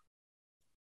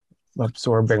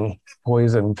 absorbing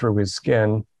poison through his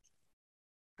skin,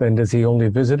 then is he only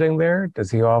visiting there?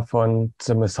 Does he off on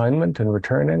some assignment and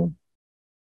returning?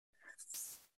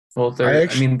 Well, I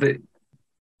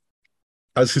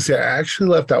was going to say, I actually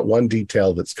left out one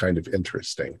detail that's kind of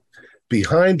interesting.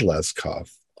 Behind Leskov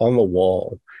on the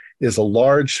wall is a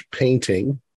large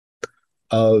painting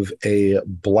of a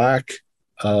black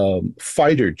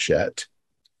fighter jet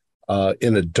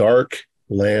in a dark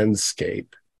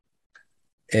landscape.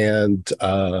 And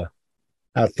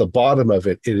at the bottom of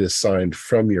it, it is signed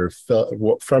from your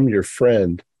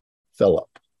friend, Philip.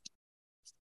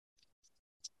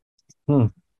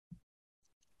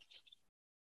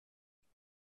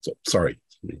 So, sorry.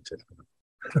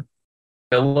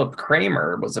 Philip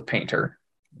Kramer was a painter.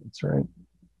 That's right.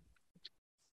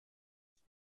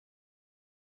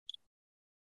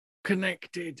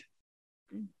 Connected.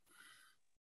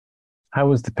 How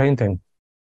was the painting?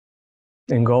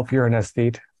 Ingolf, you're an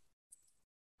aesthete.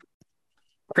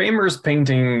 Kramer's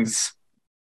paintings,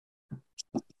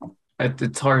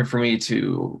 it's hard for me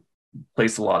to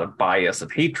place a lot of bias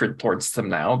of hatred towards them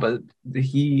now, but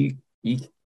he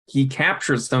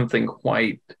captures something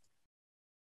quite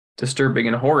disturbing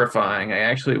and horrifying.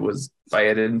 I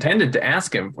had intended to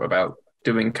ask him about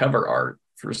doing cover art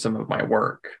for some of my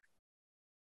work.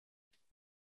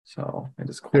 So it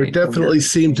is quite there definitely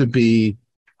seemed to be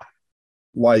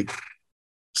like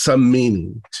some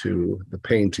meaning to the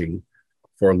painting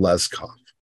for Leskov.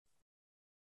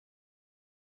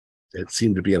 It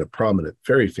seemed to be in a prominent,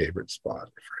 very favorite spot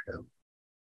for him.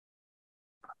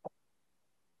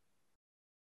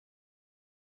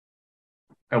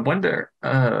 I wonder,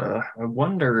 there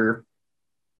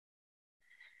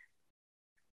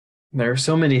are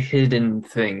so many hidden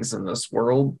things in this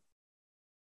world.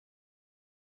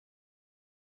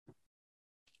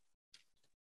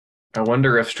 I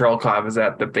wonder if Strelkov is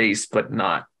at the base, but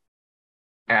not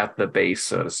at the base,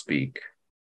 so to speak.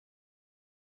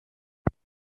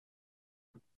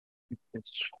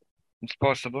 It's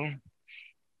possible.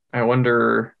 I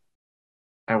wonder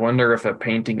if a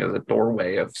painting is a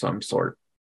doorway of some sort.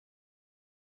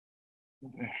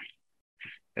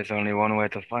 There's only one way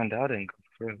to find out,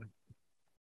 really.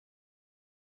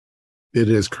 It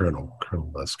is Colonel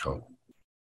Leskov.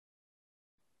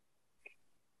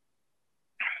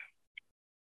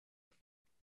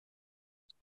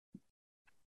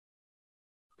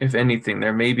 If anything,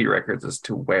 there may be records as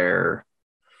to where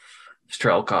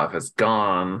Strelkov has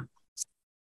gone,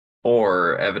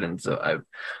 or evidence of.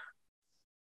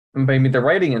 I mean, the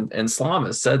writing in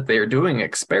Slava said they're doing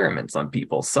experiments on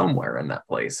people somewhere in that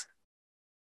place.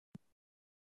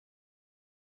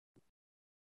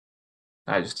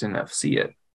 I just didn't have to see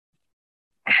it.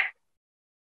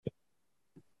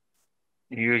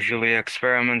 Usually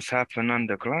experiments happen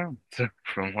underground,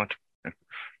 from what.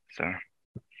 So,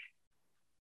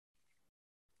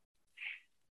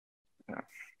 yeah.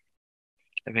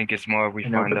 I think it's more we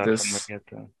No, find but out when we this get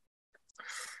there.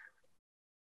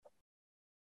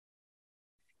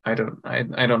 I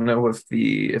don't know if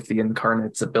the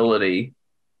incarnate's ability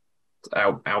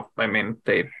I mean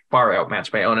they far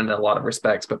outmatch my own in a lot of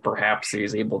respects, but perhaps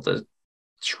he's able to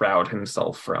shroud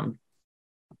himself from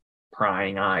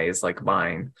prying eyes like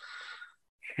mine.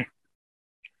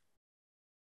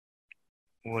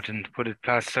 Wouldn't put it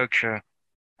past such a,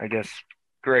 I guess,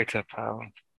 greater power.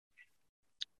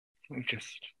 We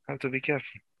just have to be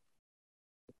careful.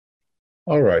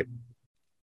 All right.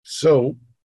 So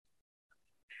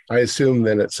I assume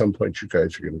then at some point you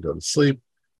guys are going to go to sleep.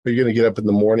 Are you going to get up in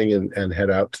the morning and head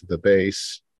out to the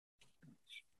base?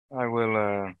 I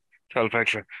will tell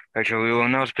Petra, we will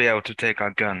not be able to take our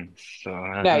guns, so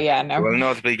No, we no. will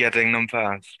not be getting them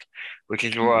fast, which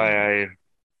is why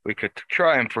we could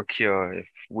try and procure if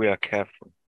we are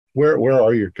careful. Where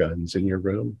are your guns? In your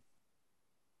room?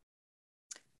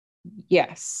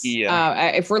 Yes. Yeah.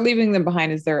 If we're leaving them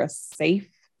behind, is there a safe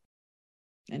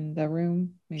in the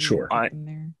room? Maybe Sure. put them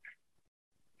there.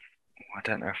 I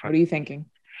don't know if What are you thinking?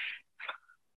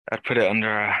 I'd put it under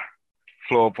a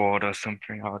floorboard or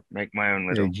something. I would make my own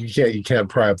little. You can't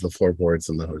pry up the floorboards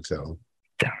in the hotel.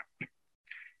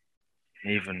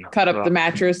 Even cut up the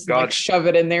mattress, like shove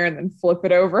it in there, and then flip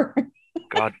it over.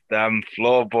 Goddamn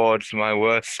floorboards, my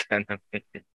worst enemy.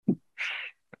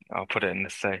 I'll put it in the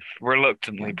safe.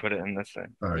 Reluctantly put it in the safe.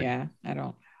 Right. Yeah, I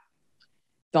don't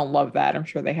love that. I'm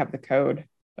sure they have the code,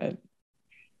 but.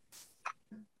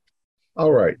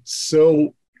 All right.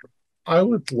 So I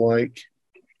would like,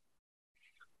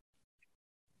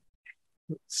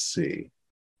 let's see.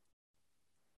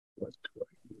 What do I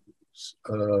use?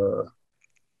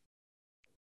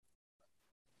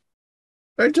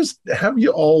 I just have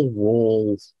you all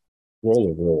roll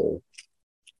a roll.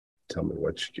 Tell me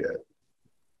what you get.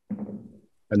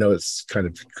 I know it's kind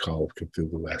of Call of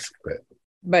Cthulhu-esque,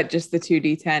 but just the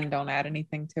 2d10, don't add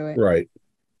anything to it. Right.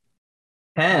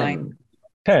 10.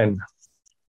 10.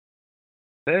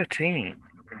 13.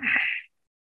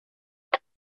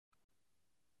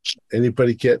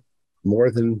 Anybody get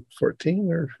more than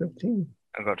 14 or 15?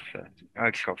 I got 13.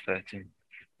 I just got 13.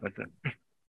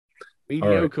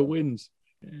 Mediocre wins.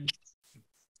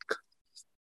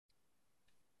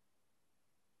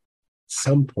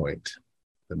 Some point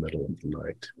in the middle of the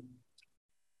night.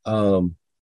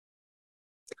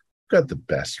 Got the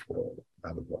best roll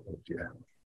out of all of you. I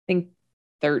think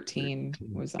 13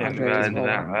 was Andre's roll.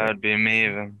 That'd be me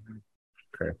then.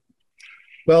 Okay.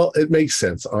 Well, it makes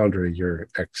sense. Andre, you're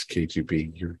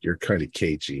ex-KGB. You're kind of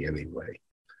cagey anyway.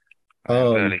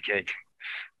 Very cagey.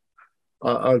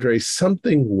 Andre,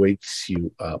 something wakes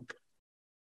you up,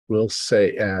 we'll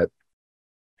say at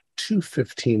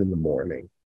 2:15 in the morning.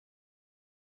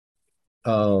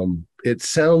 It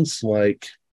sounds like,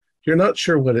 you're not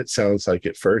sure what it sounds like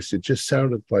at first. It just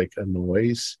sounded like a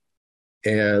noise.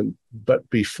 But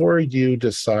before you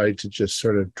decide to just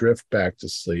sort of drift back to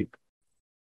sleep,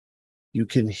 you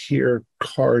can hear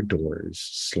car doors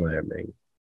slamming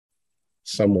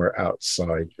somewhere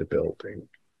outside the building.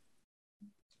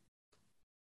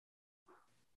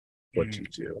 What do you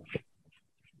do?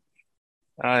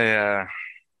 I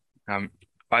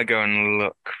go and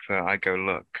look. I go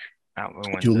look out the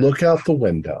window. You look out the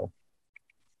window,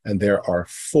 and there are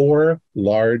 4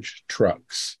 large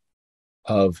trucks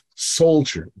of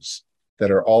soldiers that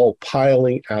are all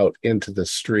piling out into the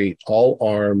street, all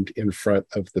armed in front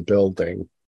of the building.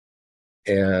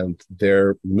 And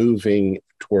they're moving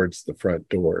towards the front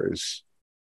doors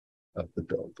of the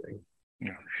building.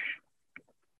 Yeah.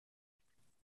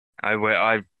 I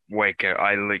wake up.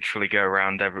 I literally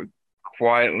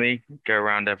quietly go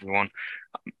around everyone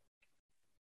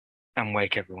and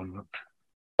wake everyone up.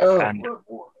 Oh, and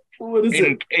what is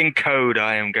it? In code,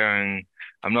 I'm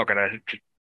not going to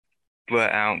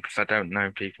blurt out because I don't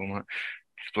know people much.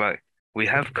 It's like, we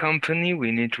have company.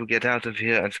 We need to get out of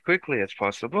here as quickly as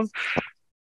possible.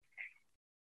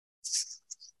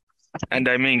 And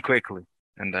I mean quickly.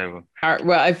 And I will. All right,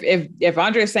 well, if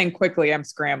Andre's saying quickly, I'm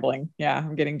scrambling. Yeah,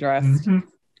 I'm getting dressed. Mm-hmm.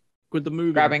 With the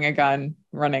movie. Grabbing a gun,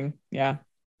 running. Yeah.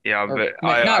 Yeah, or, but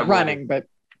not running, but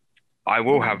I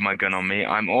will have my gun on me.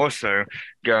 I'm also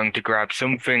going to grab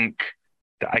something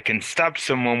that I can stab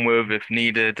someone with if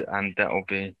needed, and that'll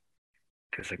be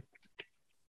because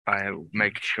I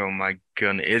make sure my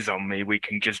gun is on me. We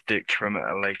can just ditch from at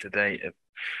a later date if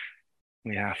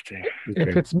we have to. Okay.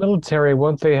 If it's military,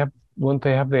 won't they have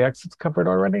the exits covered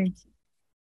already?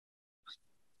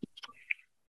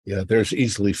 Yeah, there's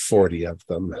easily 40 of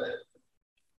them.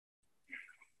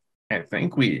 I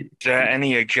think we. Is there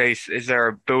any adjacent? Is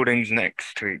there buildings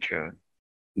next to each other?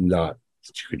 Not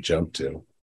that you could jump to.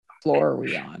 Floor are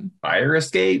we on? Fire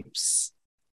escapes.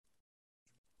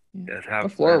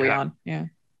 What floor are we on? Yeah.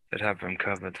 That have them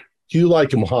covered. You like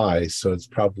them high, so it's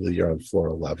probably you're on floor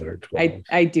 11 or 12.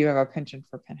 I do have a penchant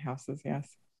for penthouses, yes.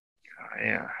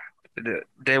 Yeah.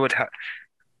 They would have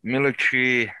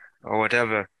military or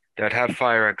whatever. They would have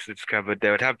fire exits covered.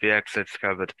 They would have the exits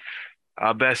covered.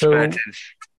 Our best bet is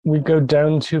we go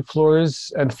down 2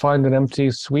 floors and find an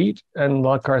empty suite and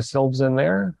lock ourselves in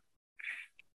there.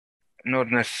 not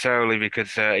necessarily,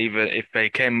 because even if they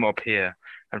came up here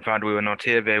and found we were not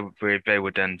here, they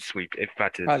would then sweep. If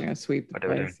that is Probably gonna sweep the what they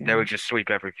would do. place. They would just sweep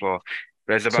every floor.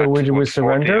 There's about So would we 40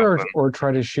 surrender of them. or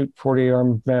try to shoot 40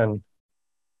 armed men?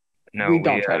 No, we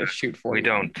don't try to shoot 40 we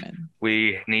don't. men.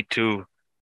 We need to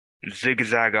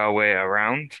zigzag our way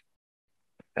around,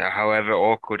 however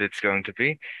awkward it's going to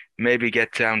be. Maybe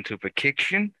get down to the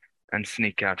kitchen and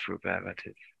sneak out through there. That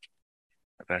is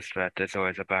the best bet. There's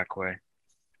always a back way.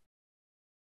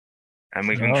 And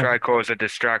we can try cause a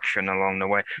distraction along the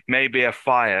way. Maybe a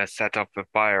fire, set up the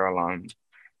fire alarm.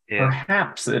 Yeah.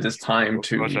 Perhaps it is time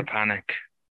to Cause a panic.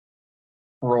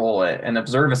 roll it and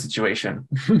observe a situation.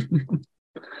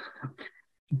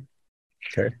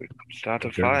 Okay. Start a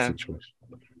Observe the fire. situation.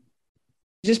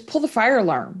 Just pull the fire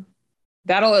alarm.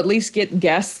 That'll at least get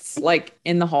guests like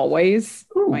in the hallways.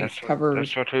 Might cover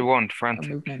That's what we want, our frantic.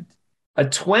 movement. A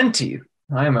 20.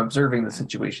 I am observing the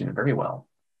situation very well.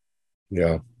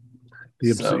 Yeah. Go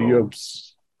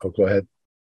ahead.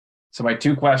 So my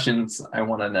 2 questions, I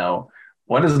want to know,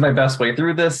 what is my best way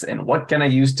through this and what can I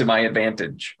use to my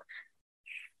advantage?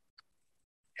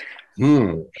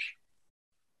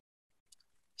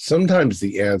 Sometimes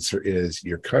the answer is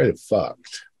you're kind of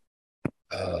fucked.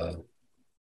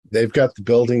 They've got the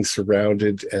building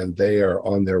surrounded and they are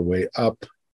on their way up.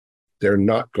 They're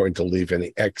not going to leave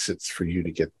any exits for you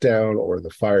to get down or the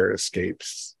fire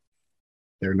escapes.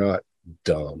 They're not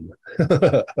dumb.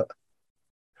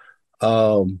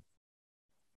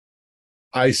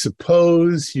 I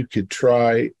suppose you could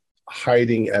try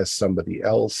hiding as somebody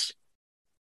else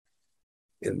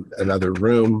in another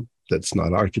room that's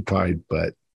not occupied,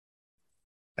 but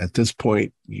at this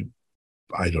point,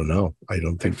 I don't know. I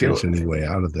don't think there's any way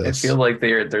out of this. I feel like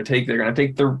they're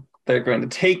going to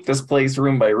take this place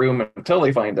room by room until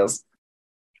they find us.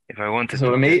 If I wanted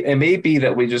So to, it may be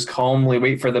that we just calmly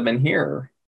wait for them in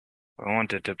here. I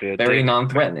wanted to be a Very dick.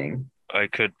 non-threatening. I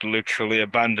could literally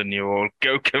abandon you all,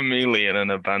 go chameleon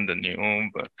and abandon you all,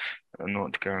 but I'm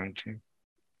not going to.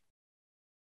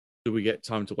 Do we get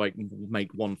time to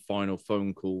make one final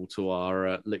phone call to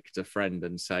our Lictor friend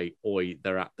and say, "Oi,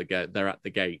 they're at the gate. They're at the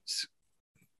gates."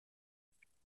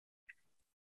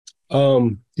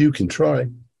 You can try.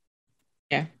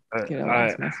 Yeah, get a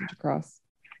last message across.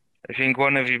 I think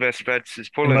one of your best bets is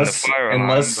pulling the fire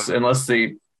alarm. Unless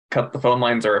they cut the phone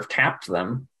lines or have tapped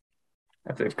them,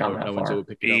 if they've gone that far.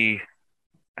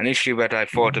 An issue that I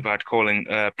thought about pulling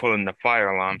the fire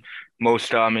alarm.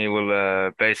 Most army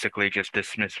will basically just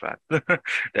dismiss that.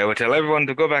 They will tell everyone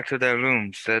to go back to their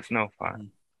rooms. There's no fire.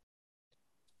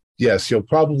 Yes, you'll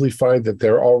probably find that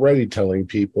they're already telling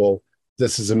people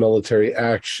this is a military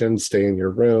action. Stay in your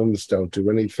rooms. Don't do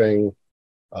anything.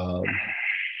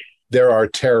 There are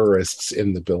terrorists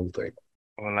in the building.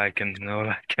 All I can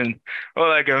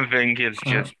think is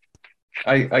just.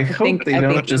 I hope they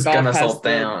don't just gun us all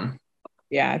down.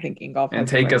 Yeah, I think Ingolf and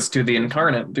take us to the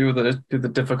incarnate. Do the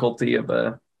difficulty of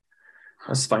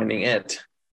us finding it.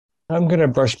 I'm gonna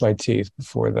brush my teeth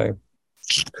before they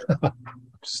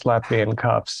slap me in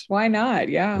cuffs. Why not?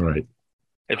 Yeah. Right.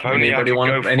 If only anybody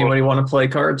want to play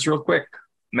cards real quick?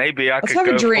 Maybe I could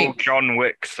go full John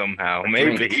Wick somehow.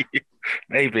 Maybe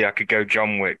I could go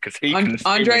John Wick because he can.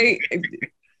 Andre,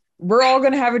 we're all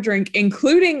gonna have a drink,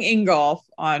 including Ingolf.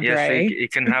 Andre, yes, he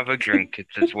can have a drink.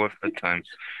 It's worth the time.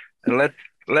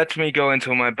 Let me go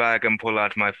into my bag and pull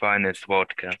out my finest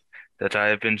vodka that I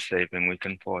have been saving. We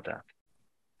can pour that.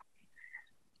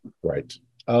 Right.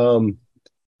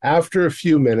 After a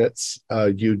few minutes,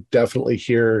 you definitely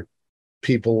hear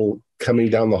people coming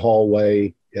down the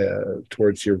hallway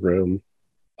towards your room.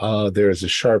 There's a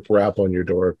sharp rap on your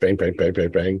door. Bang, bang, bang, bang,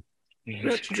 bang.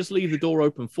 You actually just leave the door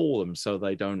open for them so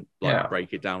they don't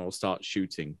break it down or start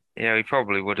shooting. Yeah, we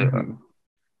probably would have.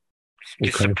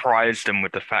 Just surprised them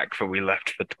with the fact that we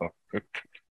left the door.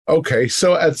 Okay,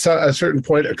 so at a certain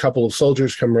point, a couple of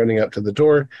soldiers come running up to the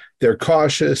door. They're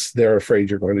cautious. They're afraid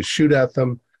you're going to shoot at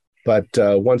them. But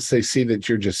once they see that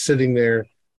you're just sitting there,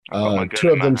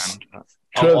 two of them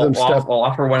I'll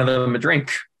offer one of them a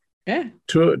drink. Yeah.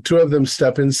 Two of them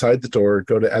step inside the door,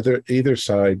 go to either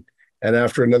side, and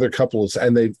after another couple of,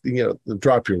 and they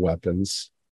drop your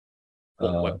weapons.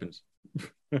 What weapons?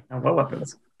 What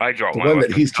weapons? I dropped The my one that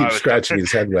weapon. he keeps scratching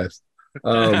his head with.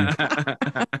 I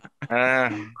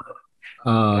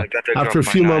gotta After a drop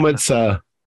my few knife. moments, a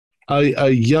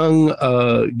young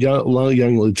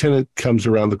lieutenant comes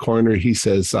around the corner. He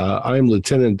says, "I'm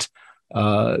Lieutenant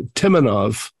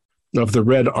Timonov of the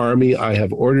Red Army. I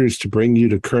have orders to bring you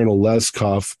to Colonel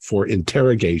Leskov for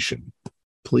interrogation.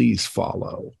 Please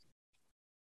follow."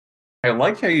 I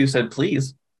like how you said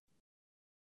please.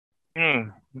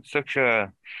 Such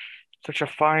a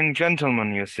fine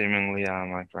gentleman you seemingly are,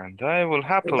 my friend. I will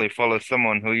happily follow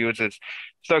someone who uses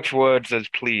such words as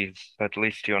please. At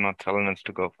least you're not telling us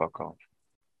to go fuck off.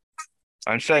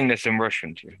 I'm saying this in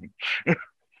Russian to you.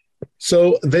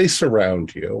 So they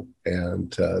surround you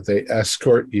and they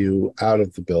escort you out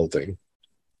of the building,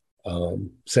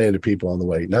 saying to people on the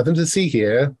way, "Nothing to see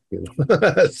here."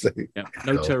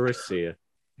 No terrorists here.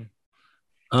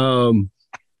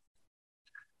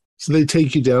 So they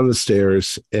take you down the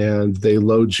stairs and they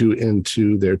load you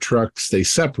into their trucks. They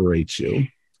separate you.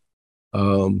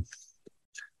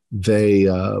 They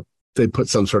put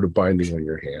some sort of binding on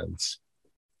your hands,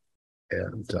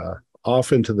 and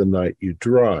off into the night you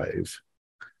drive.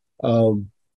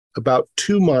 About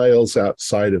 2 miles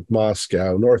outside of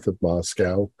Moscow, north of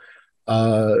Moscow,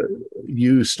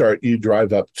 you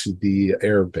drive up to the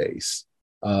air base.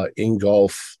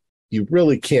 Ingolf, you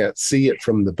really can't see it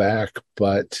from the back,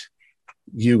 but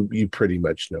you pretty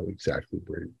much know exactly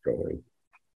where you're going.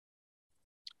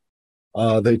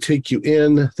 They take you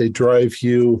in, they drive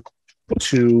you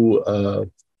to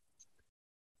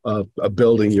a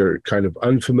building you're kind of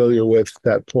unfamiliar with at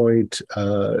that point.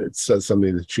 It says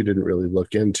something that you didn't really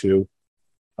look into.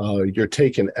 You're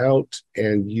taken out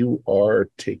and you are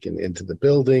taken into the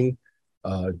building,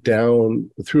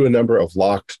 down through a number of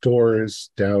locked doors,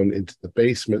 down into the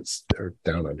basements or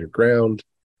down underground.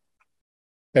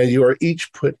 And you are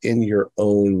each put in your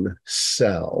own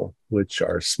cell, which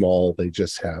are small. They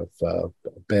just have a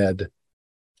bed,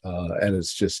 and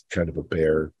it's just kind of a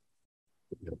bare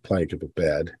plank of a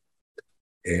bed.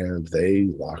 And they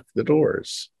lock the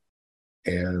doors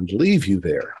and leave you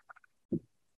there.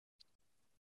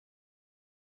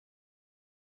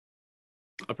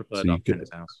 I prefer Dark Kenneth's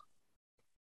house.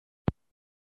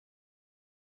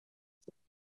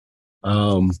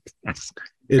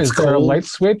 It's Is there a light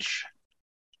switch?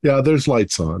 Yeah, there's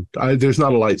lights on. There's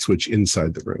not a light switch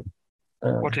inside the room.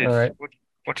 What is all right.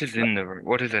 what is in the room?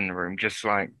 What is in the room? Just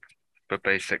like the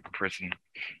basic prison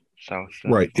cell.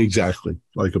 Right, exactly,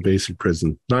 like a basic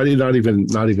prison. Not even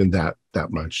that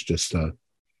much. Just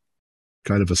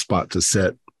kind of a spot to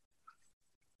sit.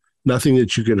 Nothing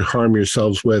that you can harm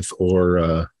yourselves with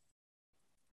or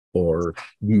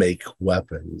make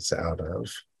weapons out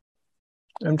of.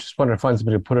 I'm just wondering to find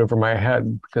somebody to put over my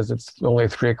head because it's only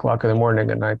 3:00 in the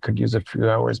morning and I could use a few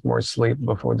hours more sleep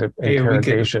before the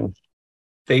interrogation.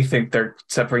 They think they're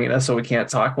separating us so we can't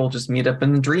talk. We'll just meet up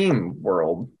in the dream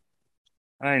world.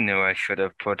 I knew I should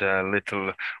have put a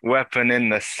little weapon in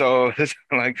the sole,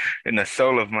 like in the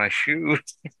sole of my shoe.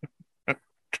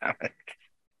 Damn it.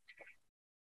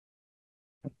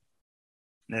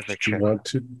 Never Do you want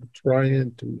to try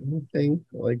and do anything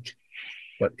like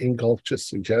what Ingolf just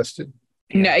suggested?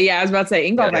 No, yeah, I was about to say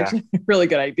Ingolf actually a really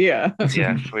good idea.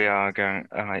 Yes, we are going.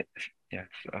 Yes,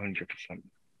 100%.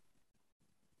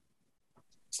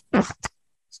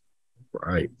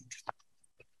 Right.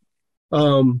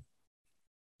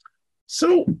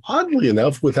 So oddly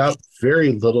enough, without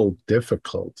very little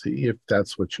difficulty, if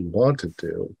that's what you want to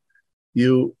do,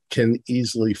 you can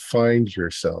easily find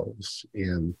yourselves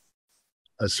in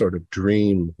a sort of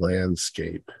dream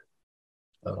landscape,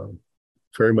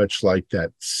 very much like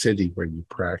that city where you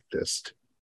practiced.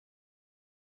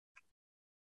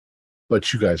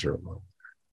 But you guys are alone.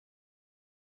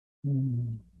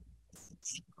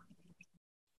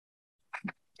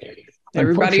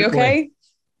 Everybody okay?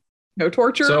 No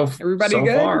torture? Everybody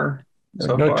good? Far.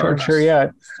 No torture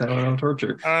yet. No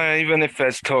torture. Even if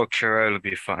there's torture, I'll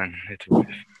be fine.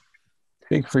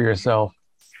 Speak for yourself.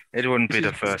 It wouldn't be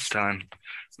the first time.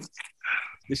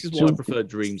 This is why I prefer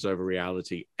dreams over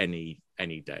reality any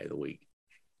day of the week.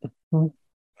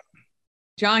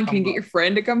 John, can you get your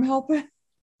friend to come help us?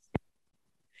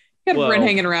 You got a friend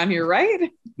hanging around here,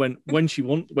 right? When she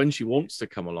wants to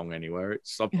come along anywhere,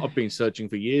 I've been searching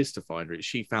for years to find her.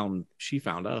 She found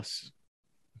us.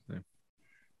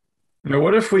 Now,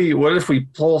 what if we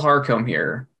pull Harcombe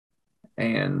here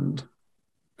and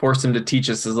force him to teach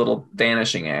us his little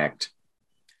vanishing act?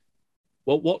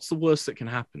 Well, what's the worst that can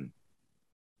happen?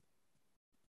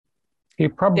 He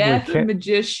probably Death can't.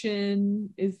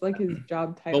 magician is like his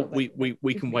job title. Well,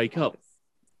 we can wake up.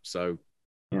 So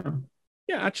Yeah.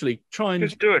 yeah, actually try and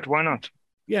Just do it. Why not?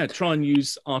 yeah, try and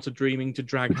use Art of Dreaming to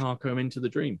drag Harcombe into the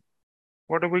dream.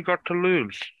 What have we got to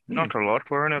lose? Not a lot.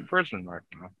 We're in a prison right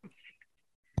now.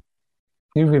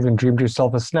 You've even dreamed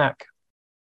yourself a snack.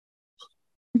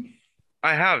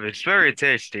 I have. It's very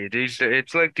tasty.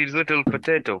 It's like these little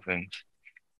potato things.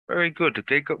 Very good.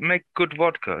 They make good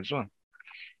vodka as well.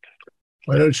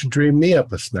 Why don't you dream me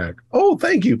up a snack? Oh,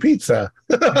 thank you, pizza.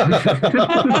 You're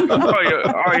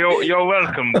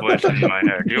welcome, voice in my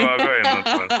head. You are very much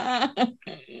welcome.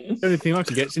 The only thing I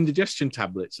can get is indigestion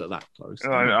tablets at that close.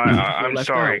 I'm left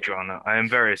sorry, out. John. I am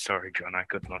very sorry, John. I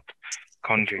could not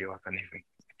conjure you up anything.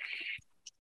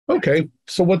 Okay,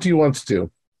 so what do you want to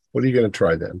do? What are you going to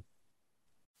try then?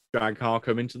 Drag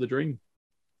Harcombe into the dream.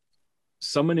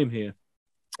 Summon him here.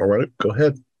 All right, go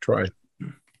ahead, try.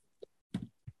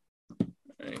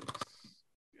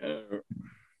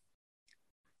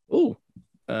 Oh,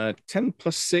 10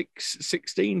 plus 6,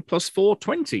 16 plus 4,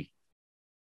 20.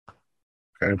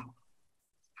 Okay.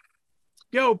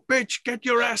 Yo, bitch, get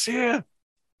your ass here.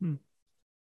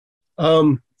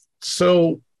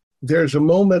 So there's a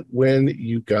moment when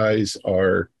you guys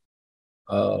are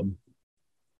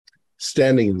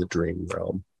standing in the dream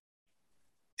realm.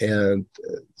 And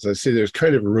as I say, there's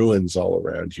kind of ruins all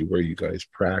around you where you guys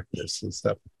practice and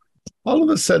stuff. All of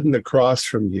a sudden, across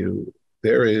from you,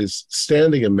 there is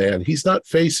standing a man. He's not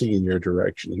facing in your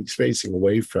direction. He's facing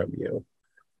away from you.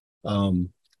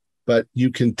 But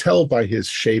you can tell by his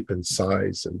shape and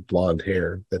size and blonde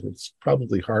hair that it's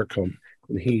probably Harcombe.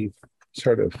 And he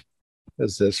sort of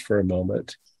does this for a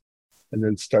moment and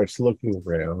then starts looking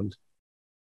around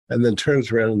and then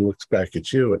turns around and looks back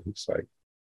at you. And he's like,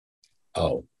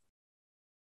 oh.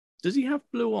 Does he have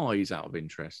blue eyes out of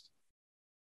interest?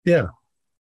 Yeah.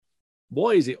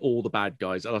 Why is it all the bad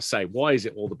guys? I'll say, why is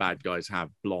it all the bad guys have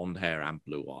blonde hair and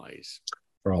blue eyes?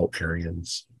 They're all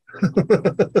Aryans.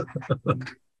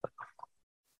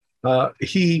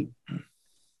 He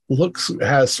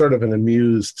has sort of an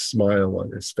amused smile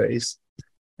on his face,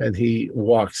 and he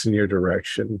walks in your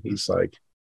direction. He's like,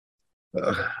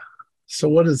 so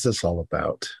what is this all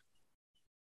about?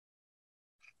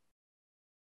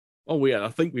 Oh, yeah, I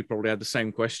think we probably had the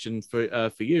same question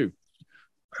for you.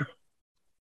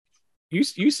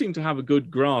 You seem to have a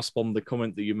good grasp on the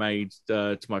comment that you made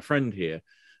to my friend here.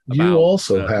 You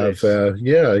also have,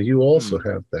 you also Hmm.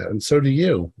 have that, and so do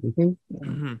you. Mm-hmm.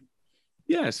 Mhm.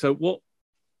 Yeah. So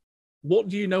what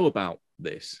do you know about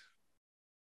this?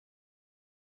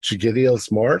 Chigitiel's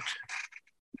mark.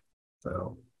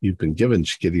 Well, you've been given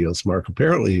Chigitiel's mark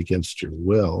apparently against your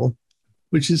will,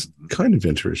 which is kind of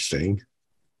interesting.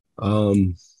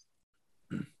 I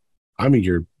mean,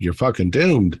 you're fucking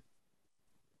doomed.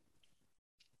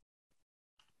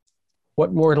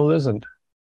 What mortal isn't?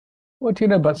 What do you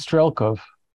know about Strelkov?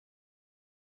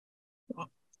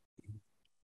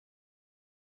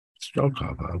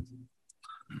 Strelkov, huh?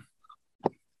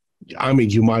 I mean,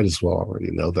 you might as well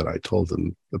already know that I told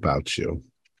him about you.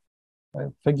 I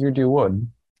figured you would.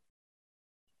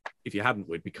 If you hadn't,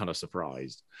 we'd be kind of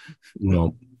surprised.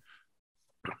 Well,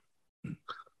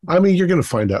 I mean, you're going to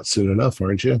find out soon enough,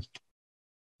 aren't you?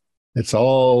 It's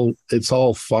all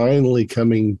finally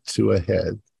coming to a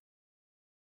head.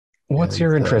 What's And,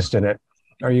 your interest in it?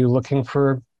 Are you looking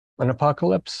for an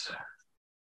apocalypse?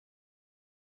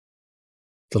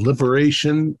 the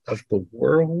liberation of the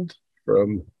world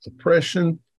from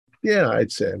oppression? Yeah,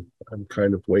 I'd say I'm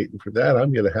kind of waiting for that.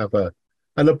 I'm going to have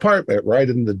an apartment right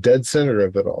in the dead center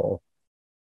of it all.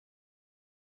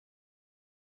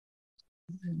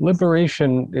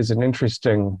 Liberation is an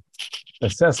interesting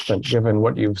assessment given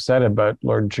what you've said about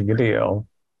Lord Chigitiel.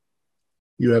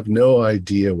 You have no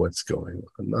idea what's going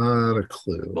on. Not a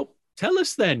clue. Well, tell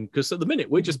us then, because at the minute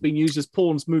we're just being used as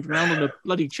pawns moving around on a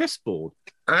bloody chessboard.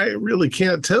 I really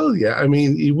can't tell you. I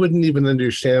mean, you wouldn't even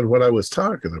understand what I was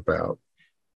talking about.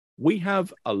 We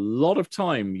have a lot of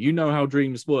time. You know how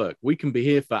dreams work. We can be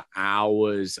here for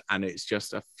hours, and it's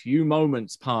just a few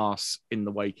moments pass in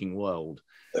the waking world.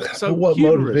 So what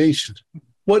humorous.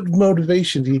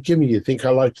 motivation do you give me? You think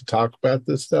I like to talk about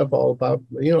this stuff? All about,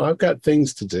 I've got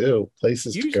things to do,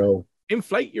 places to go.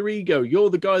 Inflate your ego. You're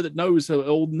the guy that knows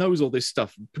all this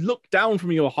stuff. Look down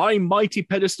from your high, mighty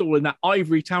pedestal in that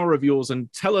ivory tower of yours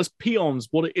and tell us peons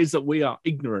what it is that we are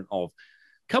ignorant of.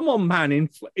 Come on, man,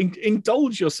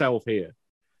 indulge yourself here.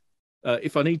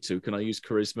 If I need to, can I use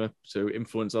charisma to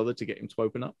influence other to get him to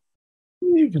open up?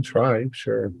 You can try,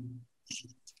 sure.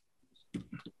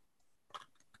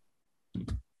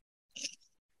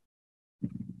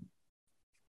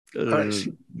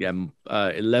 Yeah,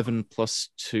 11 plus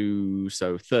 2,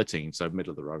 so 13, so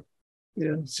middle of the road.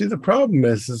 Yeah. See, the problem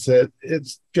is that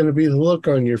it's going to be the look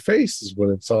on your faces when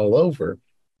it's all over.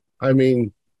 I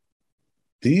mean,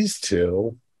 these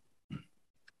two,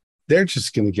 they're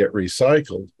just going to get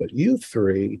recycled. But you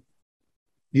three,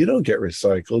 you don't get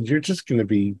recycled. You're just going to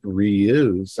be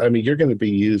reused. I mean, you're going to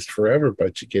be used forever by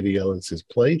Chiquitio as his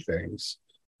playthings.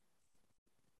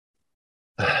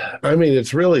 I mean,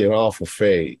 it's really an awful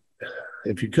fate.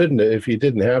 If you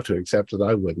didn't have to accept it,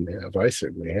 I wouldn't have. I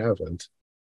certainly haven't.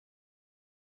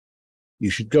 You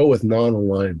should go with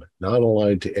non-alignment, not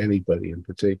aligned to anybody in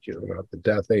particular, not the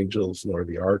Death Angels, nor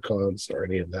the Archons, nor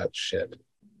any of that shit.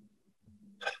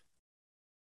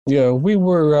 Yeah, we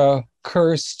were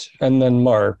cursed and then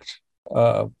marked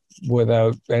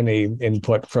without any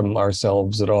input from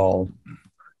ourselves at all,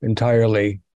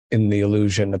 entirely in the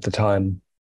illusion at the time.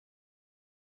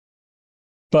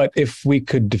 But if we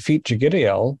could defeat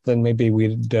Jigitiel, then maybe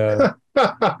we'd... You're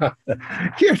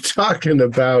talking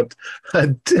about a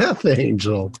Death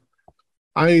Angel.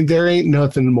 I mean, there ain't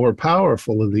nothing more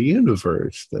powerful in the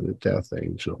universe than a Death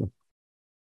Angel.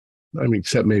 I mean,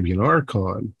 except maybe an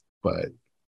Archon, but...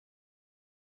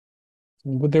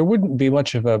 There wouldn't be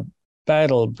much of a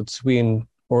battle between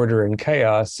Order and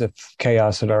Chaos if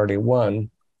Chaos had already won.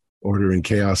 Order and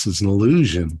Chaos is an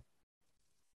illusion.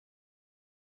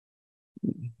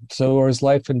 So is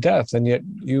life and death, and yet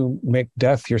you make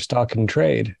death your stock in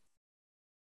trade.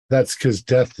 That's because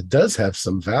death does have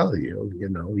some value. You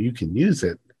know, you can use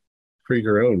it for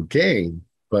your own gain,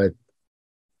 but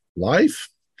life?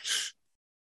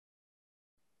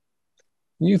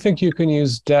 You think you can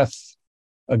use death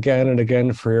again and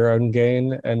again for your own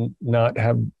gain and not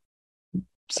have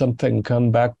something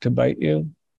come back to bite you?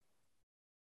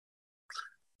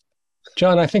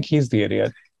 John, I think he's the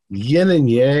idiot. Yin and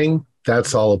yang,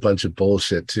 that's all a bunch of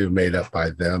bullshit too, made up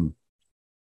by them.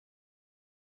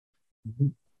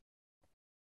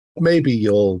 Maybe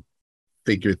you'll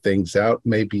figure things out,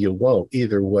 maybe you won't.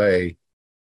 Either way,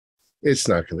 it's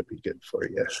not going to be good for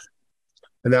you.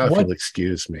 And now if you'll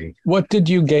excuse me. What did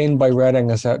you gain by ratting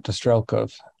us out to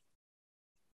Strelkov?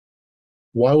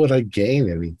 Why would I gain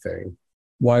anything?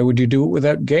 Why would you do it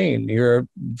without gain? You're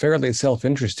fairly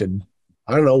self-interested.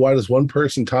 I don't know. Why does one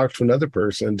person talk to another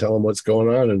person and tell him what's going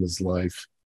on in his life?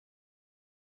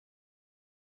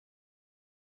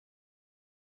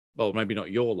 Well, maybe not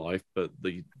your life, but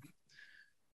the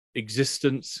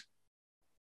existence.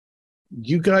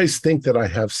 You guys think that I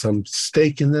have some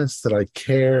stake in this, that I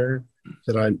care,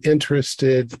 that I'm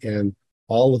interested in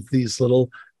all of these little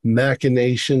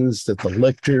machinations that the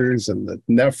lictors and the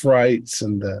Nephrites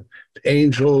and the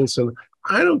angels, and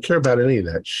I don't care about any of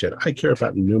that shit. I care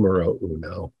about numero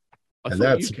uno, and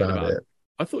that's about it.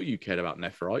 I thought you cared about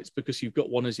Nephrites because you've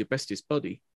got one as your bestest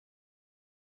buddy.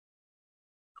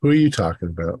 Who are you talking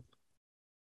about?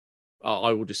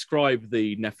 I will describe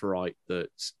the Nephirite that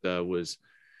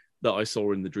I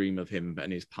saw in the dream of him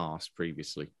and his past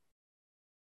previously.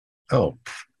 Oh,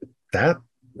 that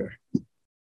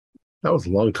was a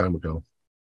long time ago.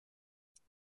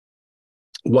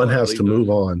 One has to move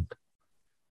on.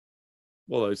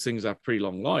 Well, those things have pretty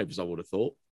long lives, I would have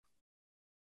thought.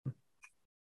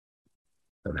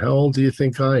 And how old do you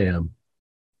think I am?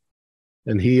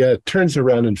 And he turns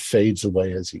around and fades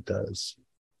away as he does.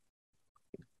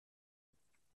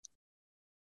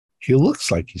 He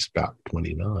looks like he's about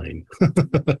 29.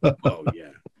 Oh,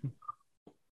 yeah.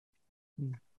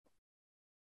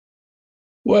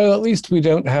 Well, at least we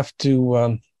don't have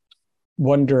to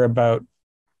wonder about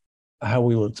how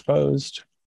we were exposed.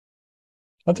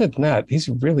 Other than that, he's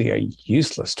really a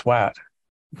useless twat.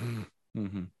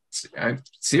 Mm-hmm.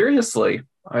 Seriously,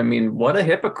 I mean, what a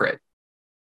hypocrite.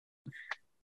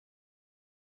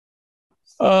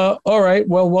 All right,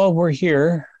 well, while we're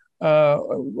here,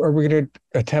 are we going to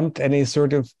attempt any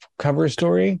sort of cover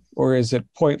story, or is it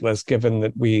pointless given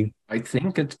that I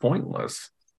think it's pointless.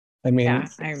 I mean, Yeah,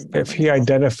 if he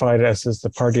identified us as the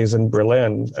parties in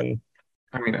Berlin, and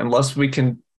I mean, unless we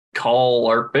can call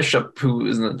our bishop who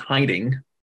is in hiding.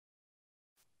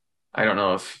 I don't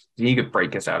know if he could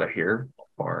break us out of here,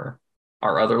 or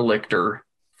our other lictor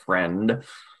friend.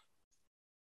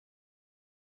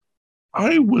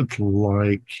 I would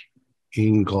like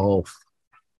Ingolf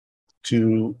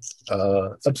to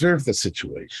observe the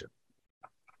situation.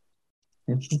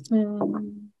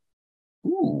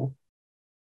 Ooh.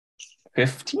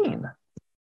 15.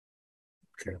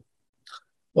 Okay.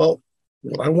 Well,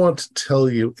 what I want to tell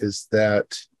you is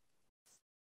that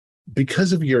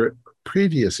because of your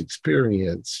previous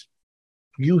experience,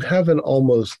 you have an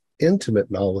almost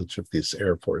intimate knowledge of this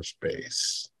Air Force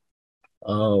base.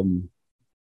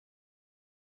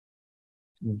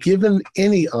 given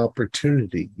any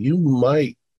opportunity, you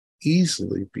might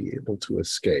easily be able to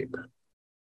escape.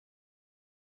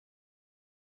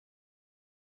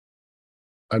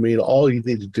 I mean, all you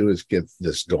need to do is get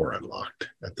this door unlocked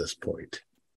at this point.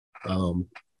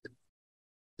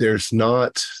 There's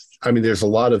a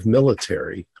lot of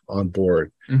military on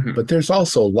board, but there's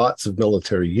also lots of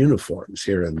military uniforms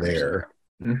here and there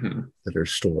that are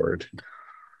stored.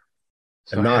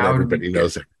 So and not everybody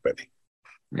knows everybody.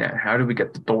 Yeah, how do we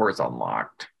get the doors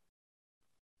unlocked?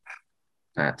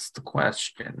 That's the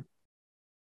question.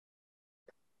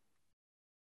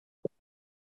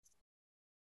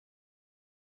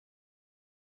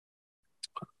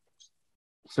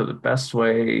 So the best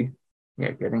way,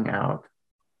 getting out.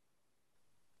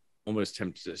 Almost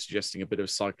tempted at suggesting a bit of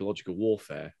psychological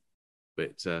warfare,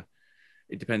 but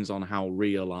it depends on how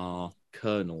real our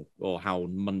colonel or how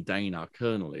mundane our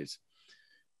colonel is.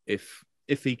 If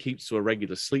he keeps to a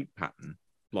regular sleep pattern,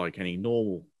 like any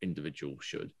normal individual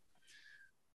should,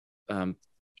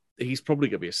 he's probably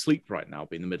going to be asleep right now,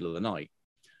 be in the middle of the night.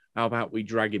 How about we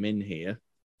drag him in here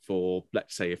for,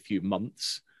 let's say, a few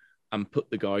months and put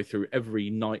the guy through every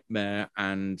nightmare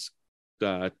and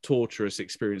torturous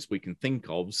experience we can think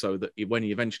of, so that when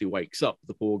he eventually wakes up,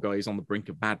 the poor guy is on the brink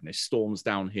of madness, storms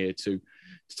down here to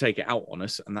take it out on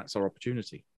us, and that's our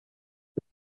opportunity.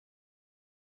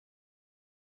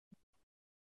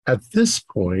 At this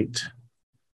point,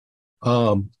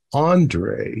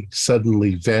 Andre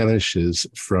suddenly vanishes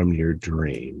from your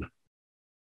dream.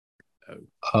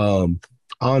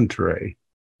 Andre,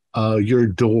 your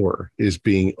door is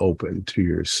being opened to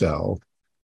your cell,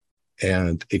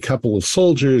 and a couple of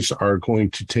soldiers are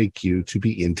going to take you to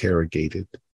be interrogated.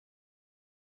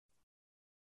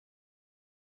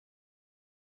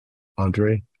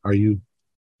 Andre, are you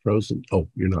frozen? Oh,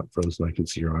 you're not frozen. I can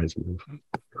see your eyes move.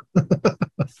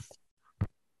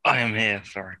 I am here,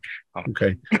 sorry.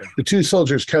 Okay. The two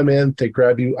soldiers come in, they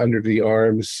grab you under the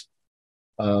arms,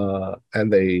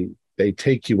 and they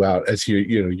take you out as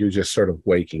you're just sort of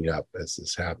waking up as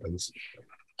this happens.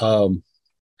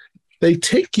 They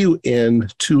take you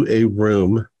into a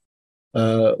room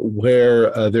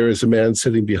where there is a man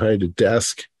sitting behind a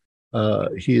desk.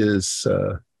 You're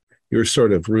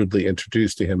sort of rudely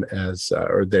introduced to him as,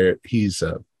 he's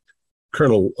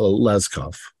Colonel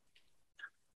Leskov,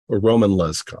 or Roman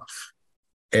Leskov.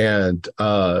 And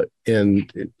in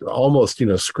almost,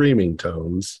 screaming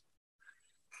tones,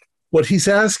 what he's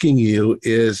asking you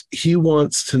is he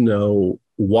wants to know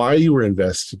why you were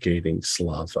investigating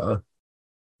Slava.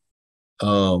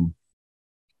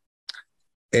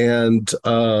 And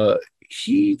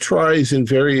he tries in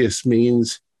various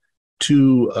means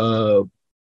to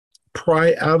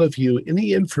pry out of you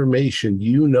any information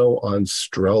you know on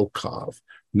Strelkov,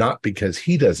 not because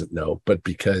he doesn't know, but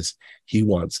because he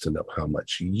wants to know how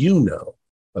much you know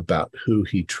about who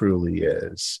he truly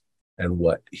is and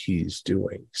what he's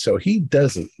doing. So he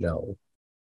doesn't know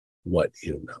what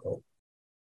you know.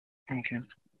 Okay.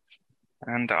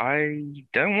 And I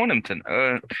don't want him to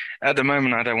know. At the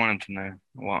moment, I don't want him to know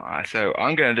what so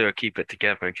I'm going to do a keep it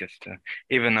together,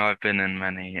 even though I've been in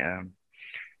many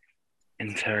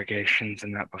interrogations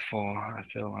and that before, I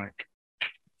feel like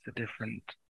it's a different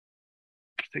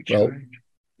situation.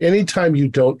 Well, anytime you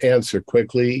don't answer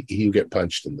quickly, you get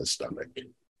punched in the stomach.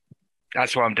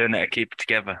 That's why I'm doing it to keep it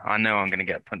together. I know I'm going to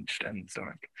get punched in the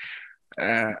stomach.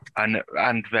 I know,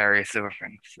 and various other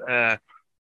things.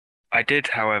 I did,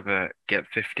 however, get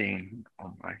 15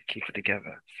 on my keep it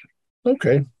together. So.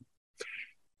 Okay.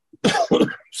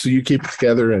 So you keep it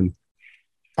together, and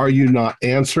are you not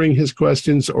answering his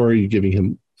questions, or are you giving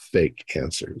him fake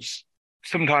answers?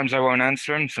 Sometimes I won't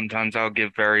answer him. Sometimes I'll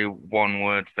give very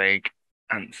one-word vague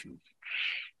answers.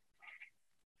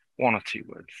 1 or 2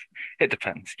 words. It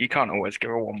depends. You can't always give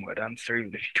a one-word answer,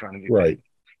 even if you're trying to be right.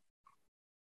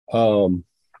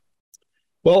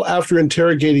 Well, after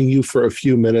interrogating you for a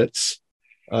few minutes,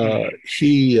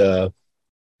 he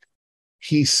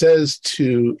says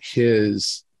to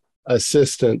his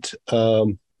assistant,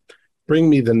 bring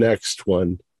me the next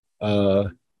one.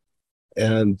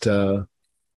 And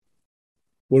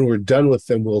when we're done with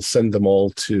them, we'll send them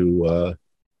all to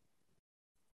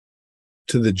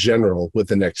the general with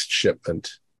the next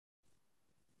shipment.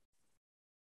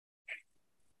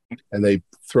 And they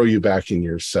throw you back in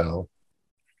your cell.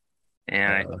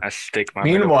 Yeah, I stick my.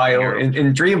 Meanwhile,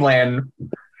 in Dreamland,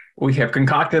 we have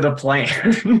concocted a plan.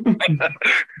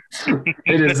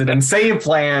 It is an insane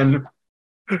plan,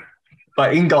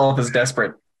 but Ingolf is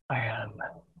desperate.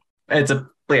 It's a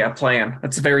plan.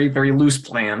 It's a very, very loose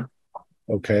plan.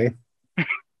 Okay.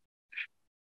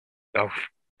 Oh.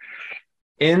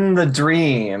 In the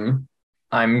dream,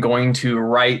 I'm going to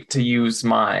write to use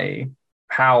my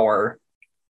power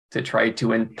to try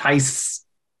to entice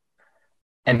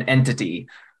an entity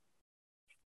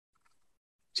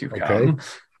to come.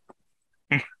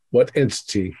 What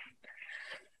entity?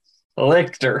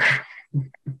 Lictor.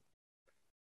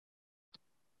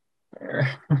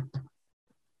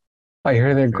 I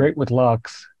hear they're great with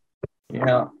locks.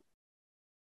 Yeah.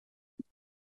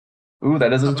 Ooh,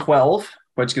 that is a 12,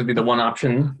 which gives me the one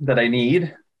option that I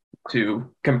need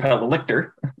to compel the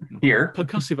lictor here.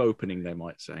 Percussive opening, they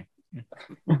might say.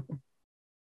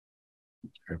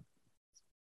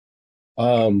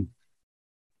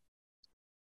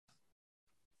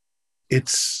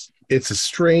 It's a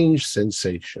strange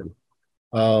sensation.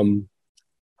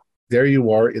 There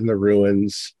you are in the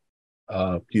ruins.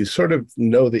 You sort of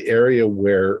know the area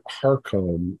where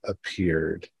Harcombe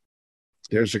appeared.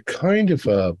 There's a kind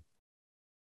of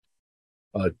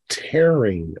a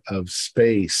tearing of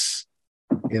space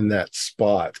in that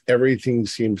spot. Everything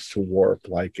seems to warp,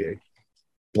 like a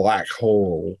black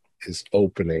hole is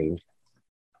opening.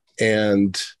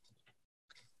 And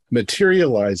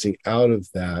materializing out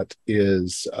of that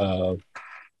is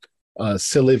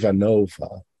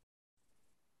Silivanova.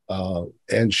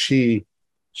 And she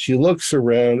looks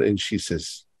around and she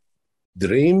says,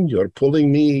 "Dream, you're pulling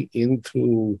me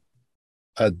into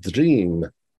a dream."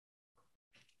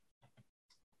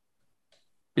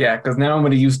 Yeah, because now I'm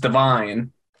going to use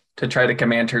Divine to try to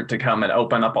command her to come and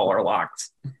open up all our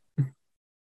locks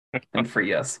and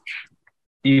free us,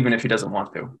 even if she doesn't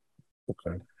want to.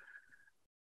 Okay.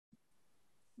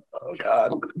 Oh,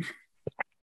 God.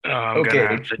 I'm gonna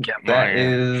have to get that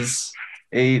is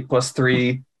 8 plus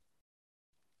 3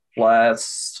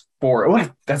 plus 4. Oh,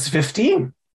 that's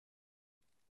 15.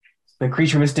 The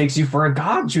creature mistakes you for a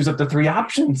god. Choose up to 3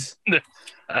 options.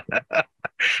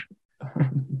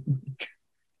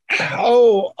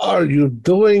 How are you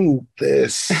doing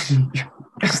this?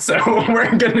 So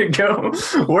we're gonna go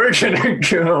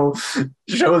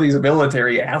show these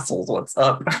military assholes what's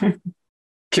up.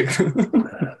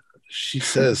 She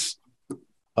says,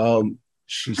 I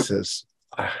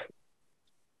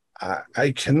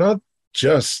cannot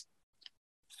just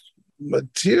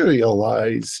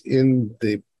materialize in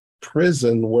the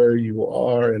prison where you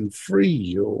are and free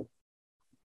you.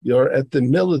 You're at the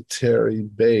military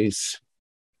base.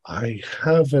 I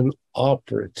have an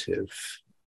operative.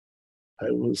 I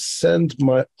will send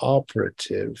my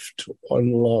operative to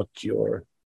unlock your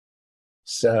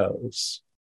cells.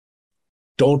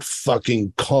 Don't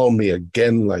fucking call me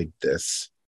again like this.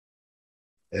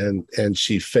 And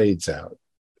she fades out.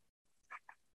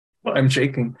 I'm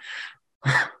shaking.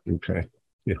 Okay.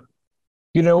 Yeah.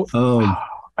 You know,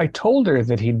 I told her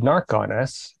that he'd narc on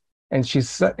us, and she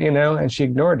said, and she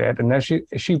ignored it, and now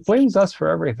she blames us for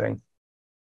everything.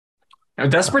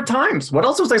 Desperate times. What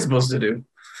else was I supposed to do?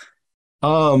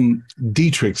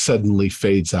 Dietrich suddenly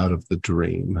fades out of the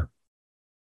dream.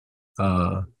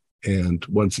 And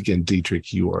once again,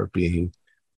 Dietrich, you are being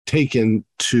taken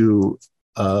to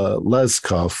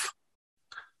Leskov,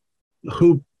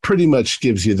 who pretty much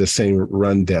gives you the same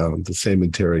rundown, the same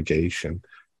interrogation.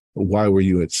 Why were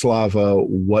you at Slava?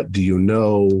 What do you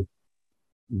know?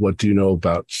 What do you know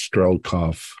about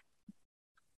Strelkov?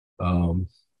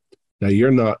 Now,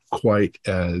 you're not quite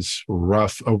as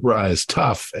rough, as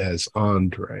tough as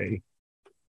Andre.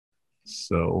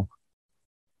 So,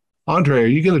 Andre, are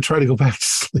you going to try to go back to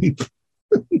sleep?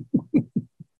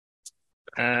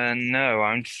 No,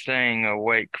 I'm staying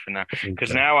awake for now.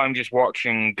 Because now I'm just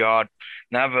watching God.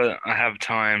 Now that I have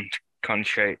time to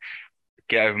concentrate,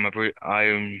 get over my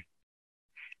I'm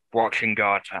watching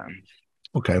God fans.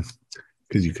 Okay.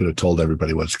 Because you could have told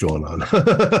everybody what's going on.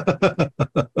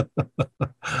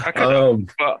 I could have,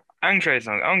 but Andre's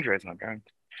not going.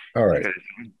 All right.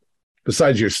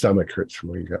 Besides, your stomach hurts from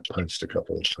where you got punched a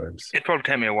couple of times. It'd probably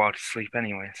take me a while to sleep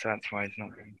anyway, so that's why he's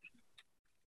not going.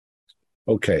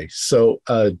 Okay, so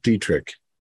Dietrich.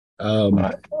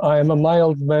 I am a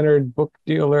mild-mannered book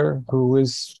dealer who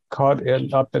is caught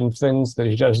up in things that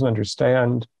he doesn't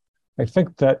understand. I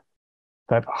think that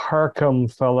Harcombe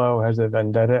fellow has a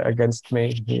vendetta against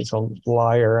me. He's a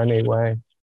liar anyway.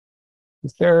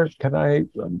 Can I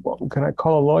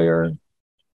call a lawyer?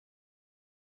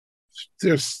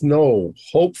 There's no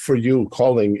hope for you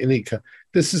calling any.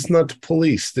 This is not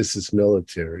police. This is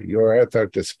military. You're at our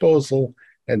disposal.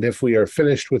 And if we are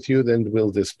finished with you, then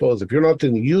we'll dispose. If you're not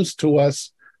in use to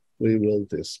us, we will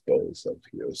dispose of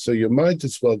you. So you might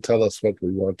as well tell us what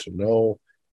we want to know,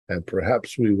 and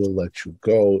perhaps we will let you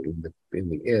go in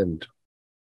the end.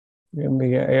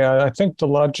 I think the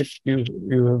logic you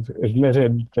have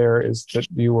admitted there is that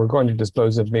you were going to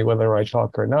dispose of me whether I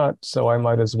talk or not. So I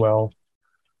might as well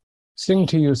sing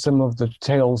to you some of the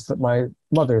tales that my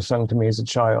mother sung to me as a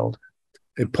child.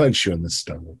 It punched you in the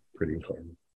stomach pretty hard.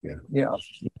 Yeah. Yeah.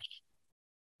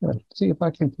 Let's see if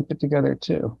I can keep it together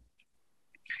too.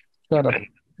 Got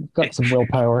some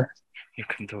willpower. You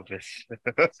can do this.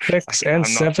 6 and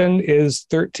 7 is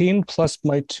 13 plus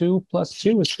my 2 plus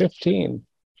 2 is 15.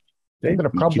 I'm going to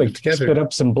probably spit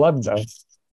up some blood though.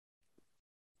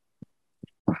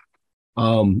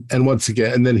 And once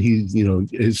again, and then he,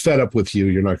 is fed up with you.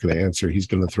 You're not going to answer. He's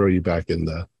going to throw you back in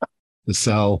the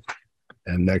cell.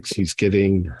 And next he's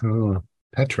getting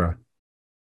Petra.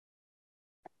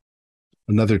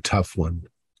 Another tough one.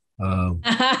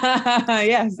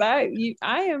 Yes, I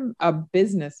am a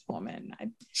businesswoman.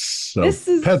 So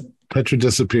Petra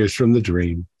disappears from the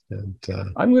dream. And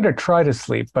I'm going to try to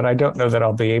sleep, but I don't know that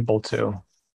I'll be able to.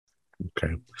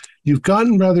 Okay. You've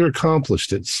gotten rather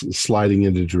accomplished at sliding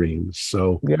into dreams.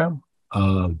 So yeah,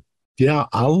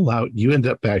 I'll allow you end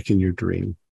up back in your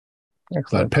dream.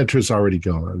 Excellent. But Petra's already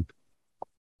gone.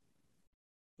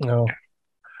 No.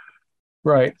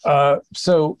 Right.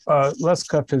 So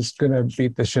Leskov is going to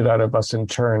beat the shit out of us in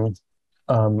turn.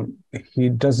 He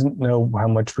doesn't know how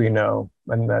much we know,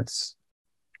 and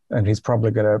he's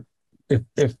probably going to,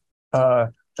 if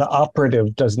the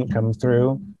operative doesn't come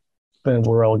through, then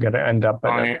we're all going to end up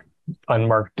in an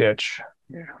unmarked ditch.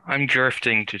 Yeah, I'm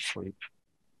drifting to sleep.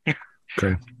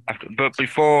 Okay. But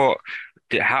before,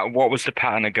 what was the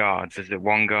pattern of guards? Is it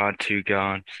one guard, two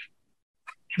guards?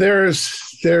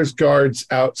 There's guards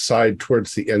outside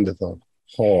towards the end of the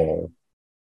hall.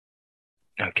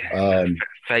 Okay.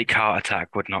 Fake heart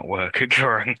attack would not work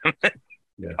during.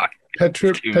 Yeah.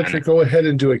 Petra, go ahead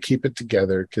and do a keep it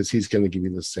together because he's going to give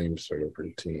you the same sort of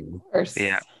routine. Of course.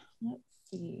 Yeah. Let's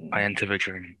see. I enter the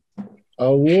dream.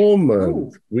 A woman.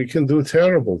 Ooh. We can do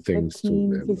terrible things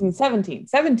 15, to them. 16,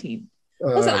 17.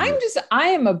 Listen, I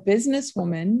am a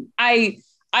businesswoman. I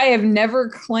have never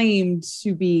claimed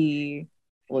to be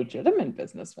a legitimate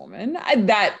businesswoman.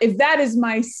 If that is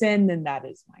my sin, then that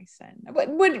is my sin.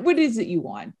 What is it you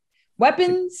want?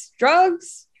 Weapons,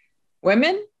 drugs,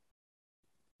 women,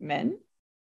 men?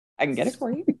 I can get it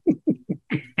for you.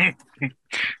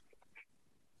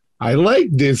 I like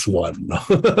this one.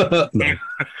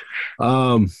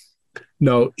 No.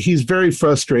 No, he's very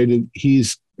frustrated.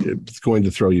 He's going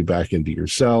to throw you back into your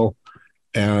cell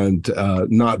and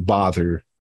not bother.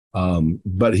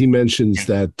 But he mentions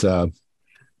that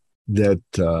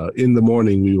in the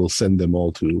morning we will send them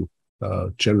all to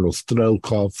General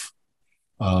Strelkov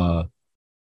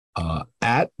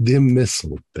at the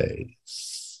missile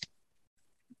base.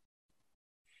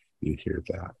 You hear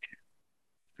that?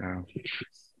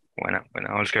 When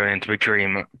I was going into a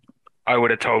dream, I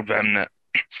would have told them that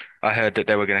I heard that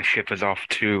they were going to ship us off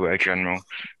to a general,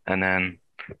 and then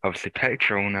obviously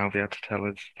Petra will now be able to tell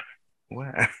us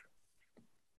where.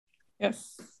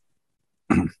 Yes.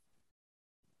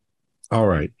 All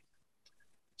right.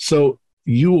 So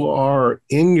you are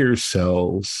in your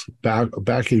cells,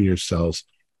 back in your cells,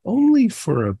 only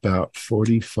for about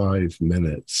 45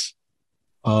 minutes.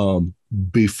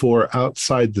 Before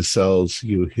outside the cells,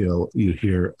 you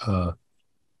hear,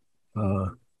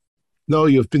 no,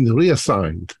 you've been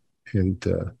reassigned, and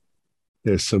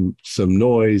there's some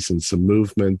noise and some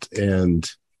movement, and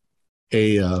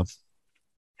a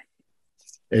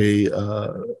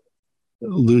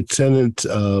Lieutenant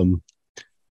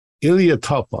Ilya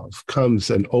Topov comes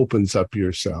and opens up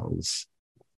your cells,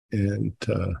 and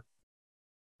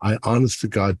I honest to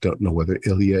God don't know whether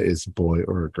Ilya is a boy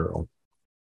or a girl.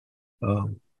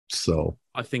 So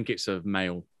I think it's a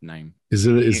male name. Is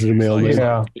it a male name?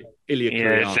 Yeah. Ilya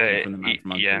Kuryakov from the Man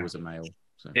from yeah. Uncle was a male.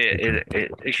 So.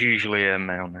 It's usually a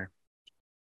male name.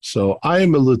 So I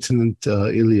am a Lieutenant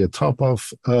Ilya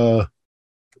Topov.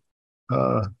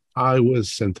 I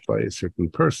was sent by a certain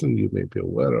person you may be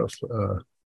aware of.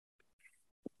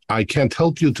 I can't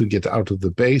help you to get out of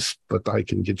the base, but I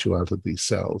can get you out of these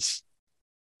cells.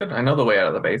 Good. I know the way out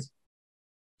of the base.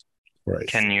 Right.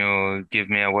 Can you give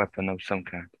me a weapon of some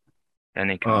kind?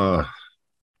 Any kind?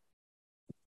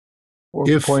 Or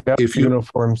point out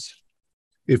uniforms.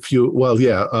 If you,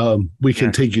 we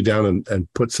can take you down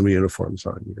and put some uniforms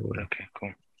on you. Okay,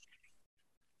 cool.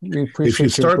 We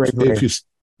appreciate your bravery.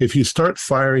 If you start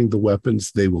firing the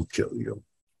weapons, they will kill you.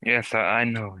 Yes, I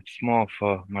know. It's more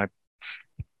for my,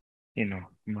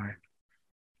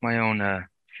 my own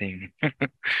thing.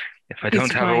 If I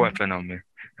don't have a weapon on me.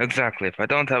 Exactly. If I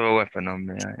don't have a weapon on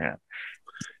me, yeah.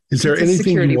 Is there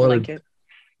anything you wanted?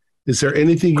 Is there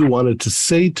anything you wanted to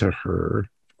say to her,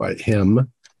 by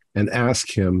him, and ask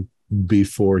him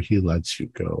before he lets you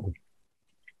go?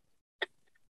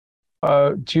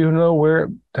 Do you know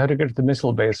how to get to the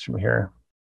missile base from here?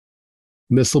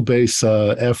 Missile base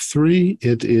F3.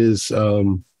 It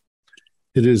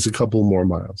is a couple more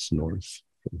miles north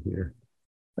from here.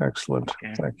 Excellent.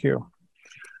 Thank you.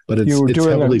 But it's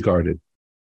heavily guarded.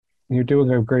 You're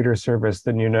doing a greater service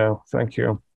than you know. Thank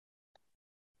you.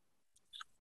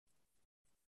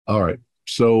 All right.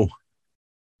 So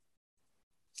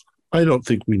I don't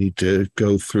think we need to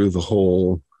go through the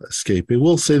whole escaping.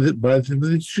 We'll say that by the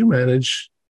time you manage,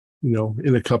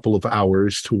 in a couple of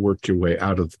hours to work your way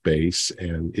out of the base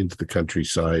and into the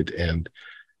countryside, and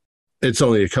it's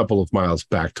only a couple of miles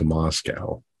back to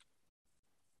Moscow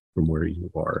from where you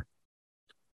are.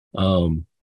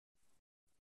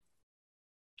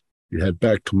 You head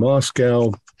back to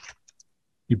Moscow.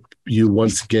 You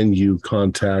once again, you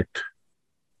contact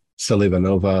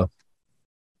Selivanova,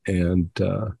 and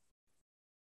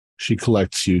she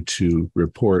collects you to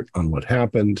report on what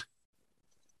happened.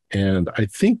 And I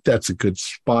think that's a good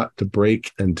spot to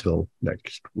break until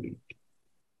next week.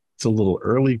 It's a little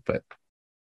early, but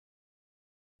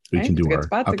we can do our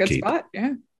upkeep. It's a good spot.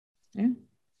 Yeah.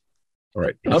 All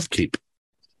right, upkeep.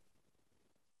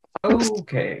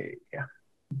 Okay.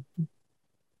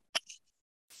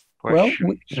 Well,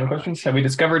 no questions. Have we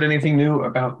discovered anything new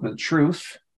about the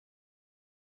truth?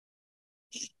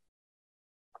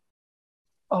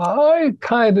 I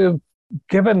kind of,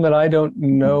 given that I don't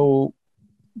know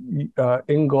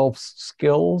Ingolf's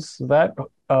skills, that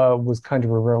was kind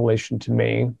of a revelation to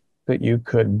me, that you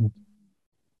could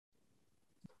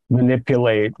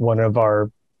manipulate one of our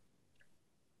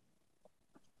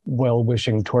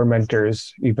well-wishing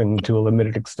tormentors, even to a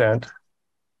limited extent.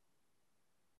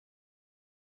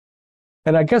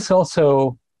 And I guess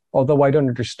also, although I don't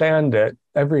understand it,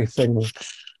 everything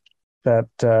that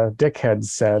Dickhead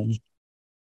said,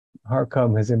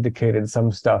 Harcom has indicated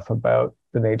some stuff about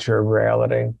the nature of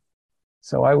reality.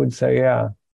 So I would say, yeah.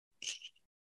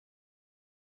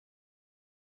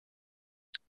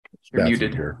 You're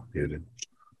muted. You're muted.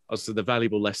 Also, the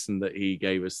valuable lesson that he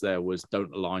gave us there was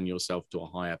don't align yourself to a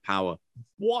higher power.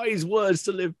 Wise words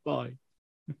to live by.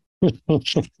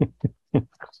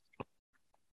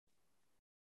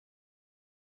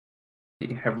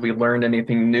 Have we learned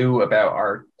anything new about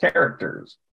our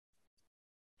characters?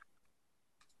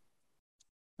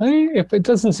 If it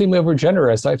doesn't seem over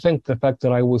generous, I think the fact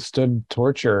that I withstood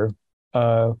torture,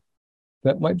 that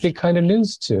might be kind of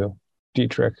news to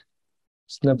Dietrich.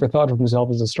 He's never thought of himself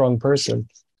as a strong person.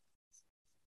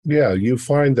 Yeah, you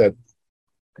find that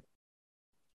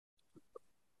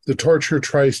the torture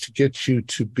tries to get you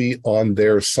to be on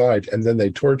their side, and then they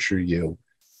torture you,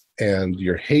 and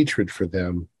your hatred for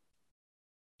them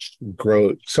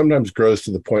sometimes grows to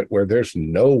the point where there's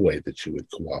no way that you would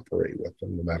cooperate with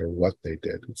them no matter what they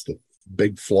did. It's the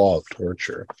big flaw of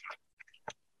torture.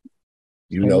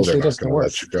 They're not going to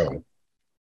let you go.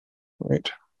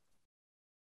 Right.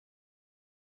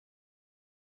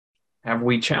 Have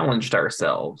we challenged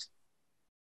ourselves?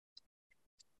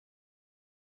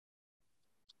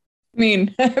 I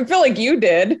mean, I feel like you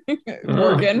did,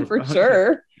 Morgan, for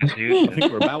sure. I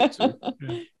think we're about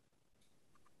to.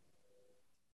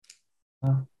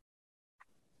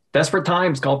 Desperate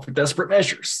times call for desperate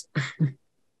measures.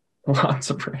 Lots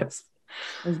of risk.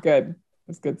 It's good.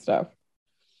 It's good stuff.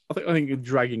 I think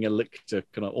dragging a lictor,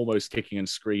 kind of almost kicking and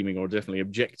screaming, or definitely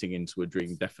objecting into a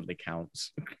dream, definitely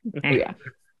counts. Oh yeah.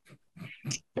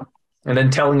 And then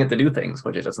telling it to do things,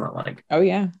 which it does not like. Oh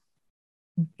yeah.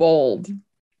 Bold.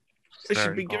 They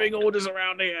should be giving orders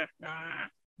around here.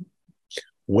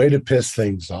 Way to piss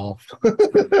things off.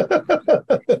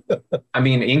 I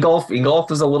mean,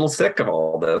 Ingolf is a little sick of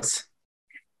all this.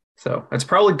 So it's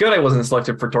probably good I wasn't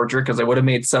selected for torture, because I would have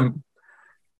made some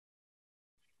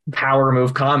power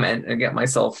move comment and get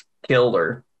myself killed,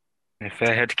 or if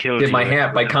I had killed did my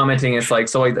hat by commenting. It's like,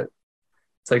 so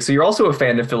you're also a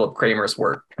fan of Philip Kramer's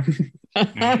work.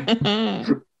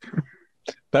 That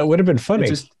would have been funny.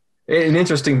 It's just an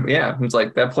interesting, yeah. It's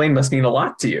like, that plane must mean a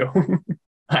lot to you.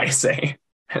 I say.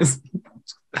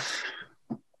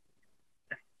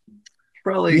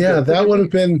 Probably. Yeah, that would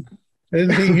have been. You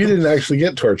didn't actually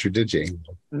get tortured, did you?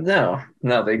 No,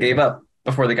 they gave up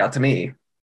before they got to me.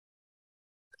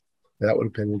 That would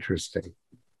have been interesting.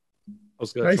 I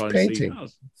was going to try painting. And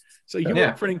see. So you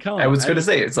work for an incarnate. I was going to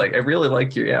say, it's like, I really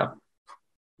like your,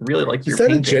 really like your. Is that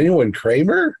painting. a genuine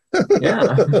Kramer?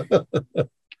 Yeah.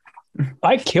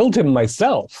 I killed him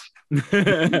myself.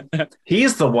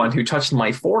 He's the one who touched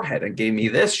my forehead and gave me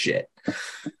this shit.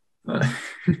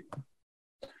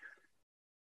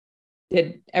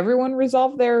 Did everyone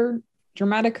resolve their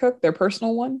dramatic hook, their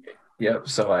personal one? Yep.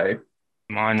 So I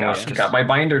got my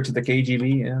binder to the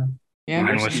KGB. Yeah. Yeah.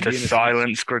 Mine was to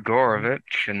silence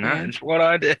Grigorovich, and that is what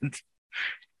I did.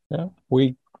 Yeah,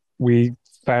 we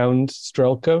found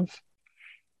Strelkov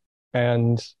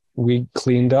and we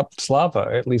cleaned up Slava,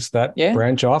 at least that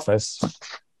branch office.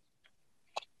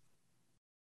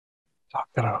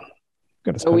 Gotta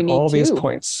spend all these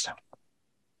points.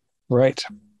 Right.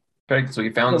 Okay, so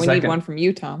we found the we second. Need one from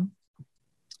you, Tom.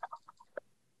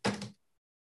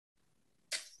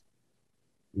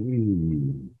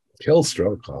 Kill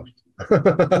Strelkov.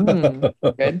 Good.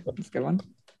 That's a good one.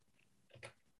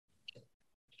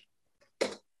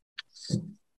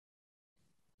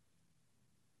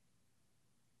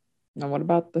 Now, what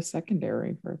about the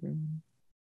secondary for everyone?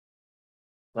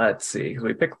 Let's see.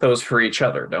 We pick those for each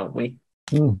other, don't we?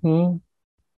 Mm-hmm.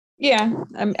 Yeah.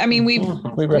 I mean, we've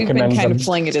been kind of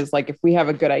playing it as like, if we have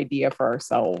a good idea for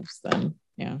ourselves, then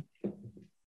yeah.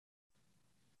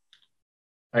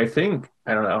 I think,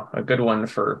 I don't know, a good one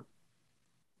for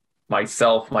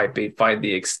myself might be find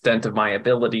the extent of my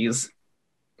abilities,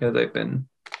 because I've been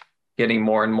getting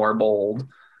more and more bold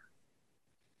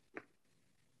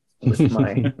with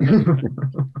my...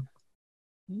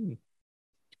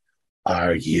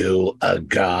 Are you a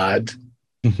god?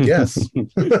 Yes.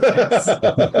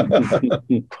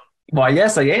 Why,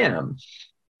 yes, I am.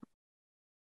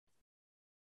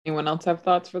 Anyone else have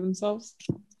thoughts for themselves?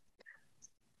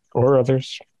 Or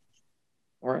others.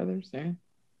 Yeah. I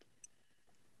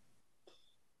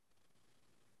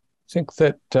think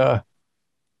that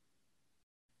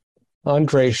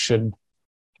Andre should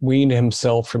wean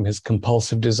himself from his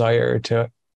compulsive desire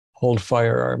to hold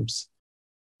firearms.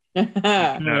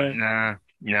 No.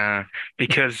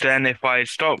 Because then if I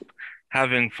stop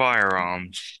having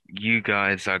firearms, you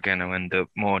guys are going to end up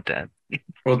more dead.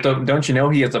 Well, don't you know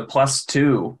he has a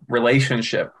 +2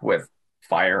 relationship with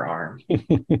firearm?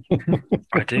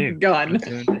 I do. Gun.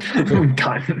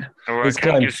 Gun. Or I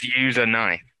can just use a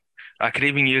knife. I could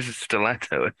even use a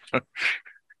stiletto.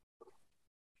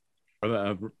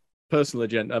 Personal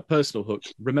agenda, personal hook.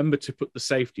 Remember to put the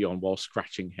safety on while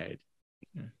scratching head.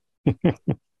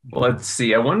 Let's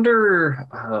see. I wonder.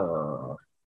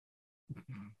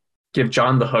 Give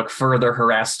John the hook. Further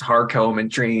harassed Harcombe in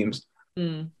dreams.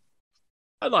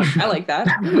 I like that.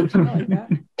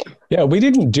 Yeah, we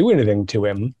didn't do anything to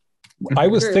him. I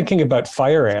was thinking about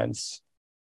fire ants.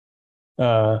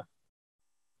 I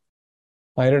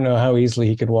don't know how easily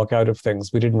he could walk out of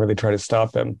things. We didn't really try to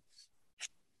stop him.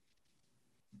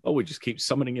 Oh, we just keep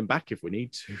summoning him back if we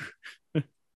need to.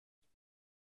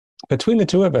 Between the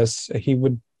two of us, he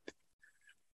would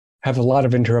have a lot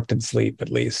of interrupted sleep, at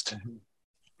least.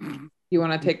 You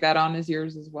want to take that on as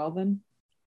yours as well, then?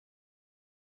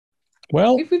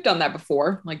 Well, we've done that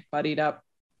before, like buddied up.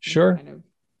 Sure. Kind of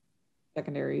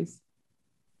secondaries.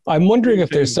 I'm wondering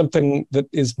if there's something that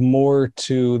is more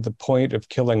to the point of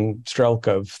killing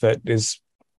Strelkov that is,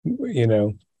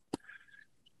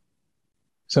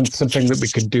 something that we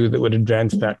could do that would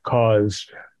advance that cause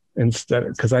instead.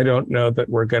 Because I don't know that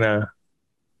that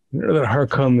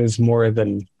Harcombe is more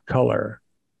than color,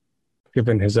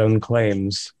 given his own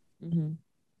claims. Mm-hmm.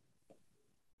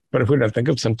 But if we don't think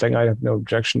of something, I have no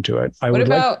objection to it. I would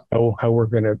like to know how we're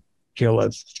going to kill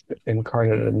an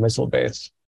incarnate missile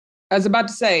base. I was about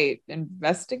to say,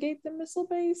 investigate the missile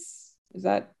base. Is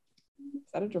that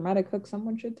a dramatic hook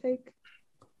someone should take?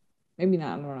 Maybe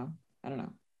not. I don't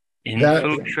know.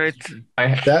 Infiltrate. I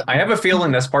have a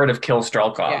feeling that's part of Kill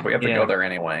Strelkov. Yeah. We have to go there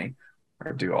anyway,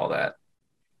 or do all that.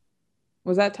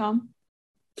 Was that Tom?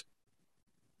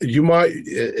 You might.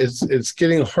 It's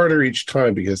getting harder each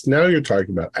time because now you're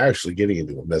talking about actually getting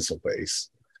into a missile base.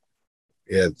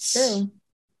 It's. True.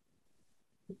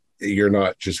 You're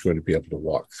not just going to be able to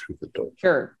walk through the door.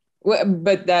 Sure.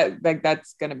 But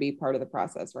that's going to be part of the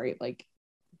process, right? Like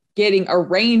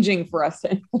arranging for us to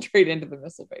infiltrate into the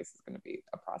missile base is going to be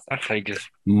a process. Actually, just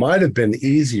might have been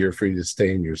easier for you to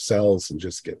stay in your cells and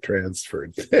just get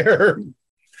transferred there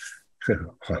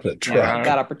on a truck. Yeah,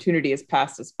 that opportunity has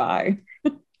passed us by.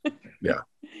 Yeah.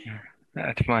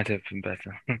 That might have been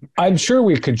better. I'm sure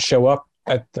we could show up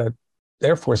at the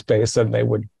Air Force base and they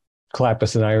would clap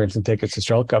us in irons and take us to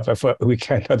Strelkov if we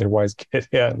can't otherwise get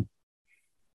in.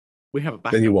 We have a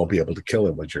backup. Then you won't be able to kill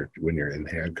him when you're in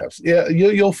handcuffs. Yeah,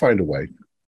 you'll find a way.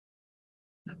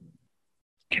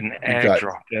 Can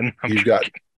airdrop in?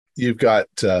 You've got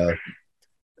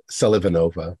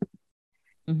Sullivanova.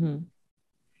 Mm-hmm.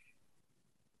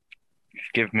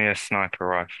 Give me a sniper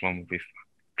rifle and we'll be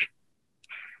fine.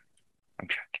 I'm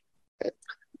checking.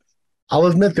 I'll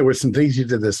admit there were some things you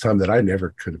did this time that I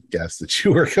never could have guessed that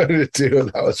you were going to do.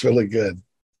 That was really good.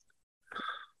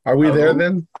 Are we there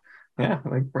then? Yeah, I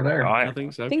think we're there. I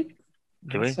think so. Do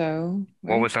we? So.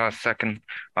 What was our second?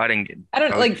 I don't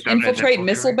infiltrate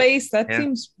missile base. That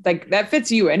seems like that fits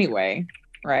you anyway.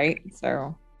 right?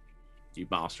 So You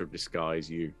master of disguise,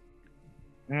 you.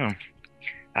 Yeah.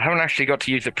 I haven't actually got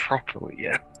to use it properly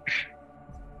yet.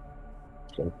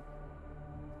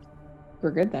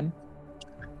 we're good then.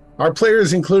 Our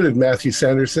players included Matthew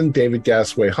Sanderson, David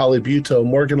Gasway, Holly Buto,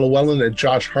 Morgan Llewellyn, and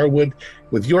Josh Harwood,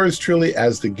 with yours truly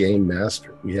as the game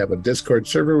master. We have a Discord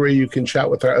server where you can chat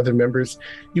with our other members.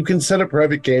 You can set up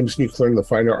private games, and you can learn the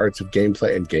finer arts of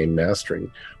gameplay and game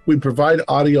mastering. We provide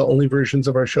audio-only versions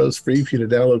of our shows free for you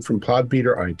to download from Podbean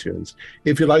or iTunes.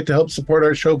 If you'd like to help support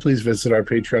our show, please visit our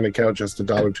Patreon account. Just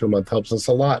 $1 a month helps us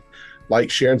a lot. Like,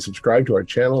 share, and subscribe to our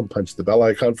channel, and punch the bell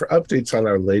icon for updates on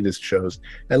our latest shows.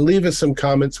 And leave us some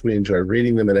comments. We enjoy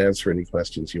reading them and answer any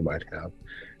questions you might have.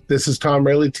 This is Tom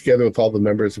Rayleigh, together with all the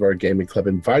members of our gaming club,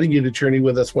 inviting you to journey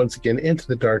with us once again into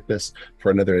the darkness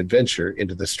for another adventure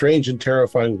into the strange and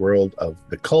terrifying world of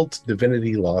the KULT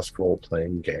Divinity Lost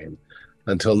role-playing game.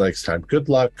 Until next time, good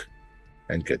luck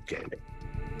and good gaming.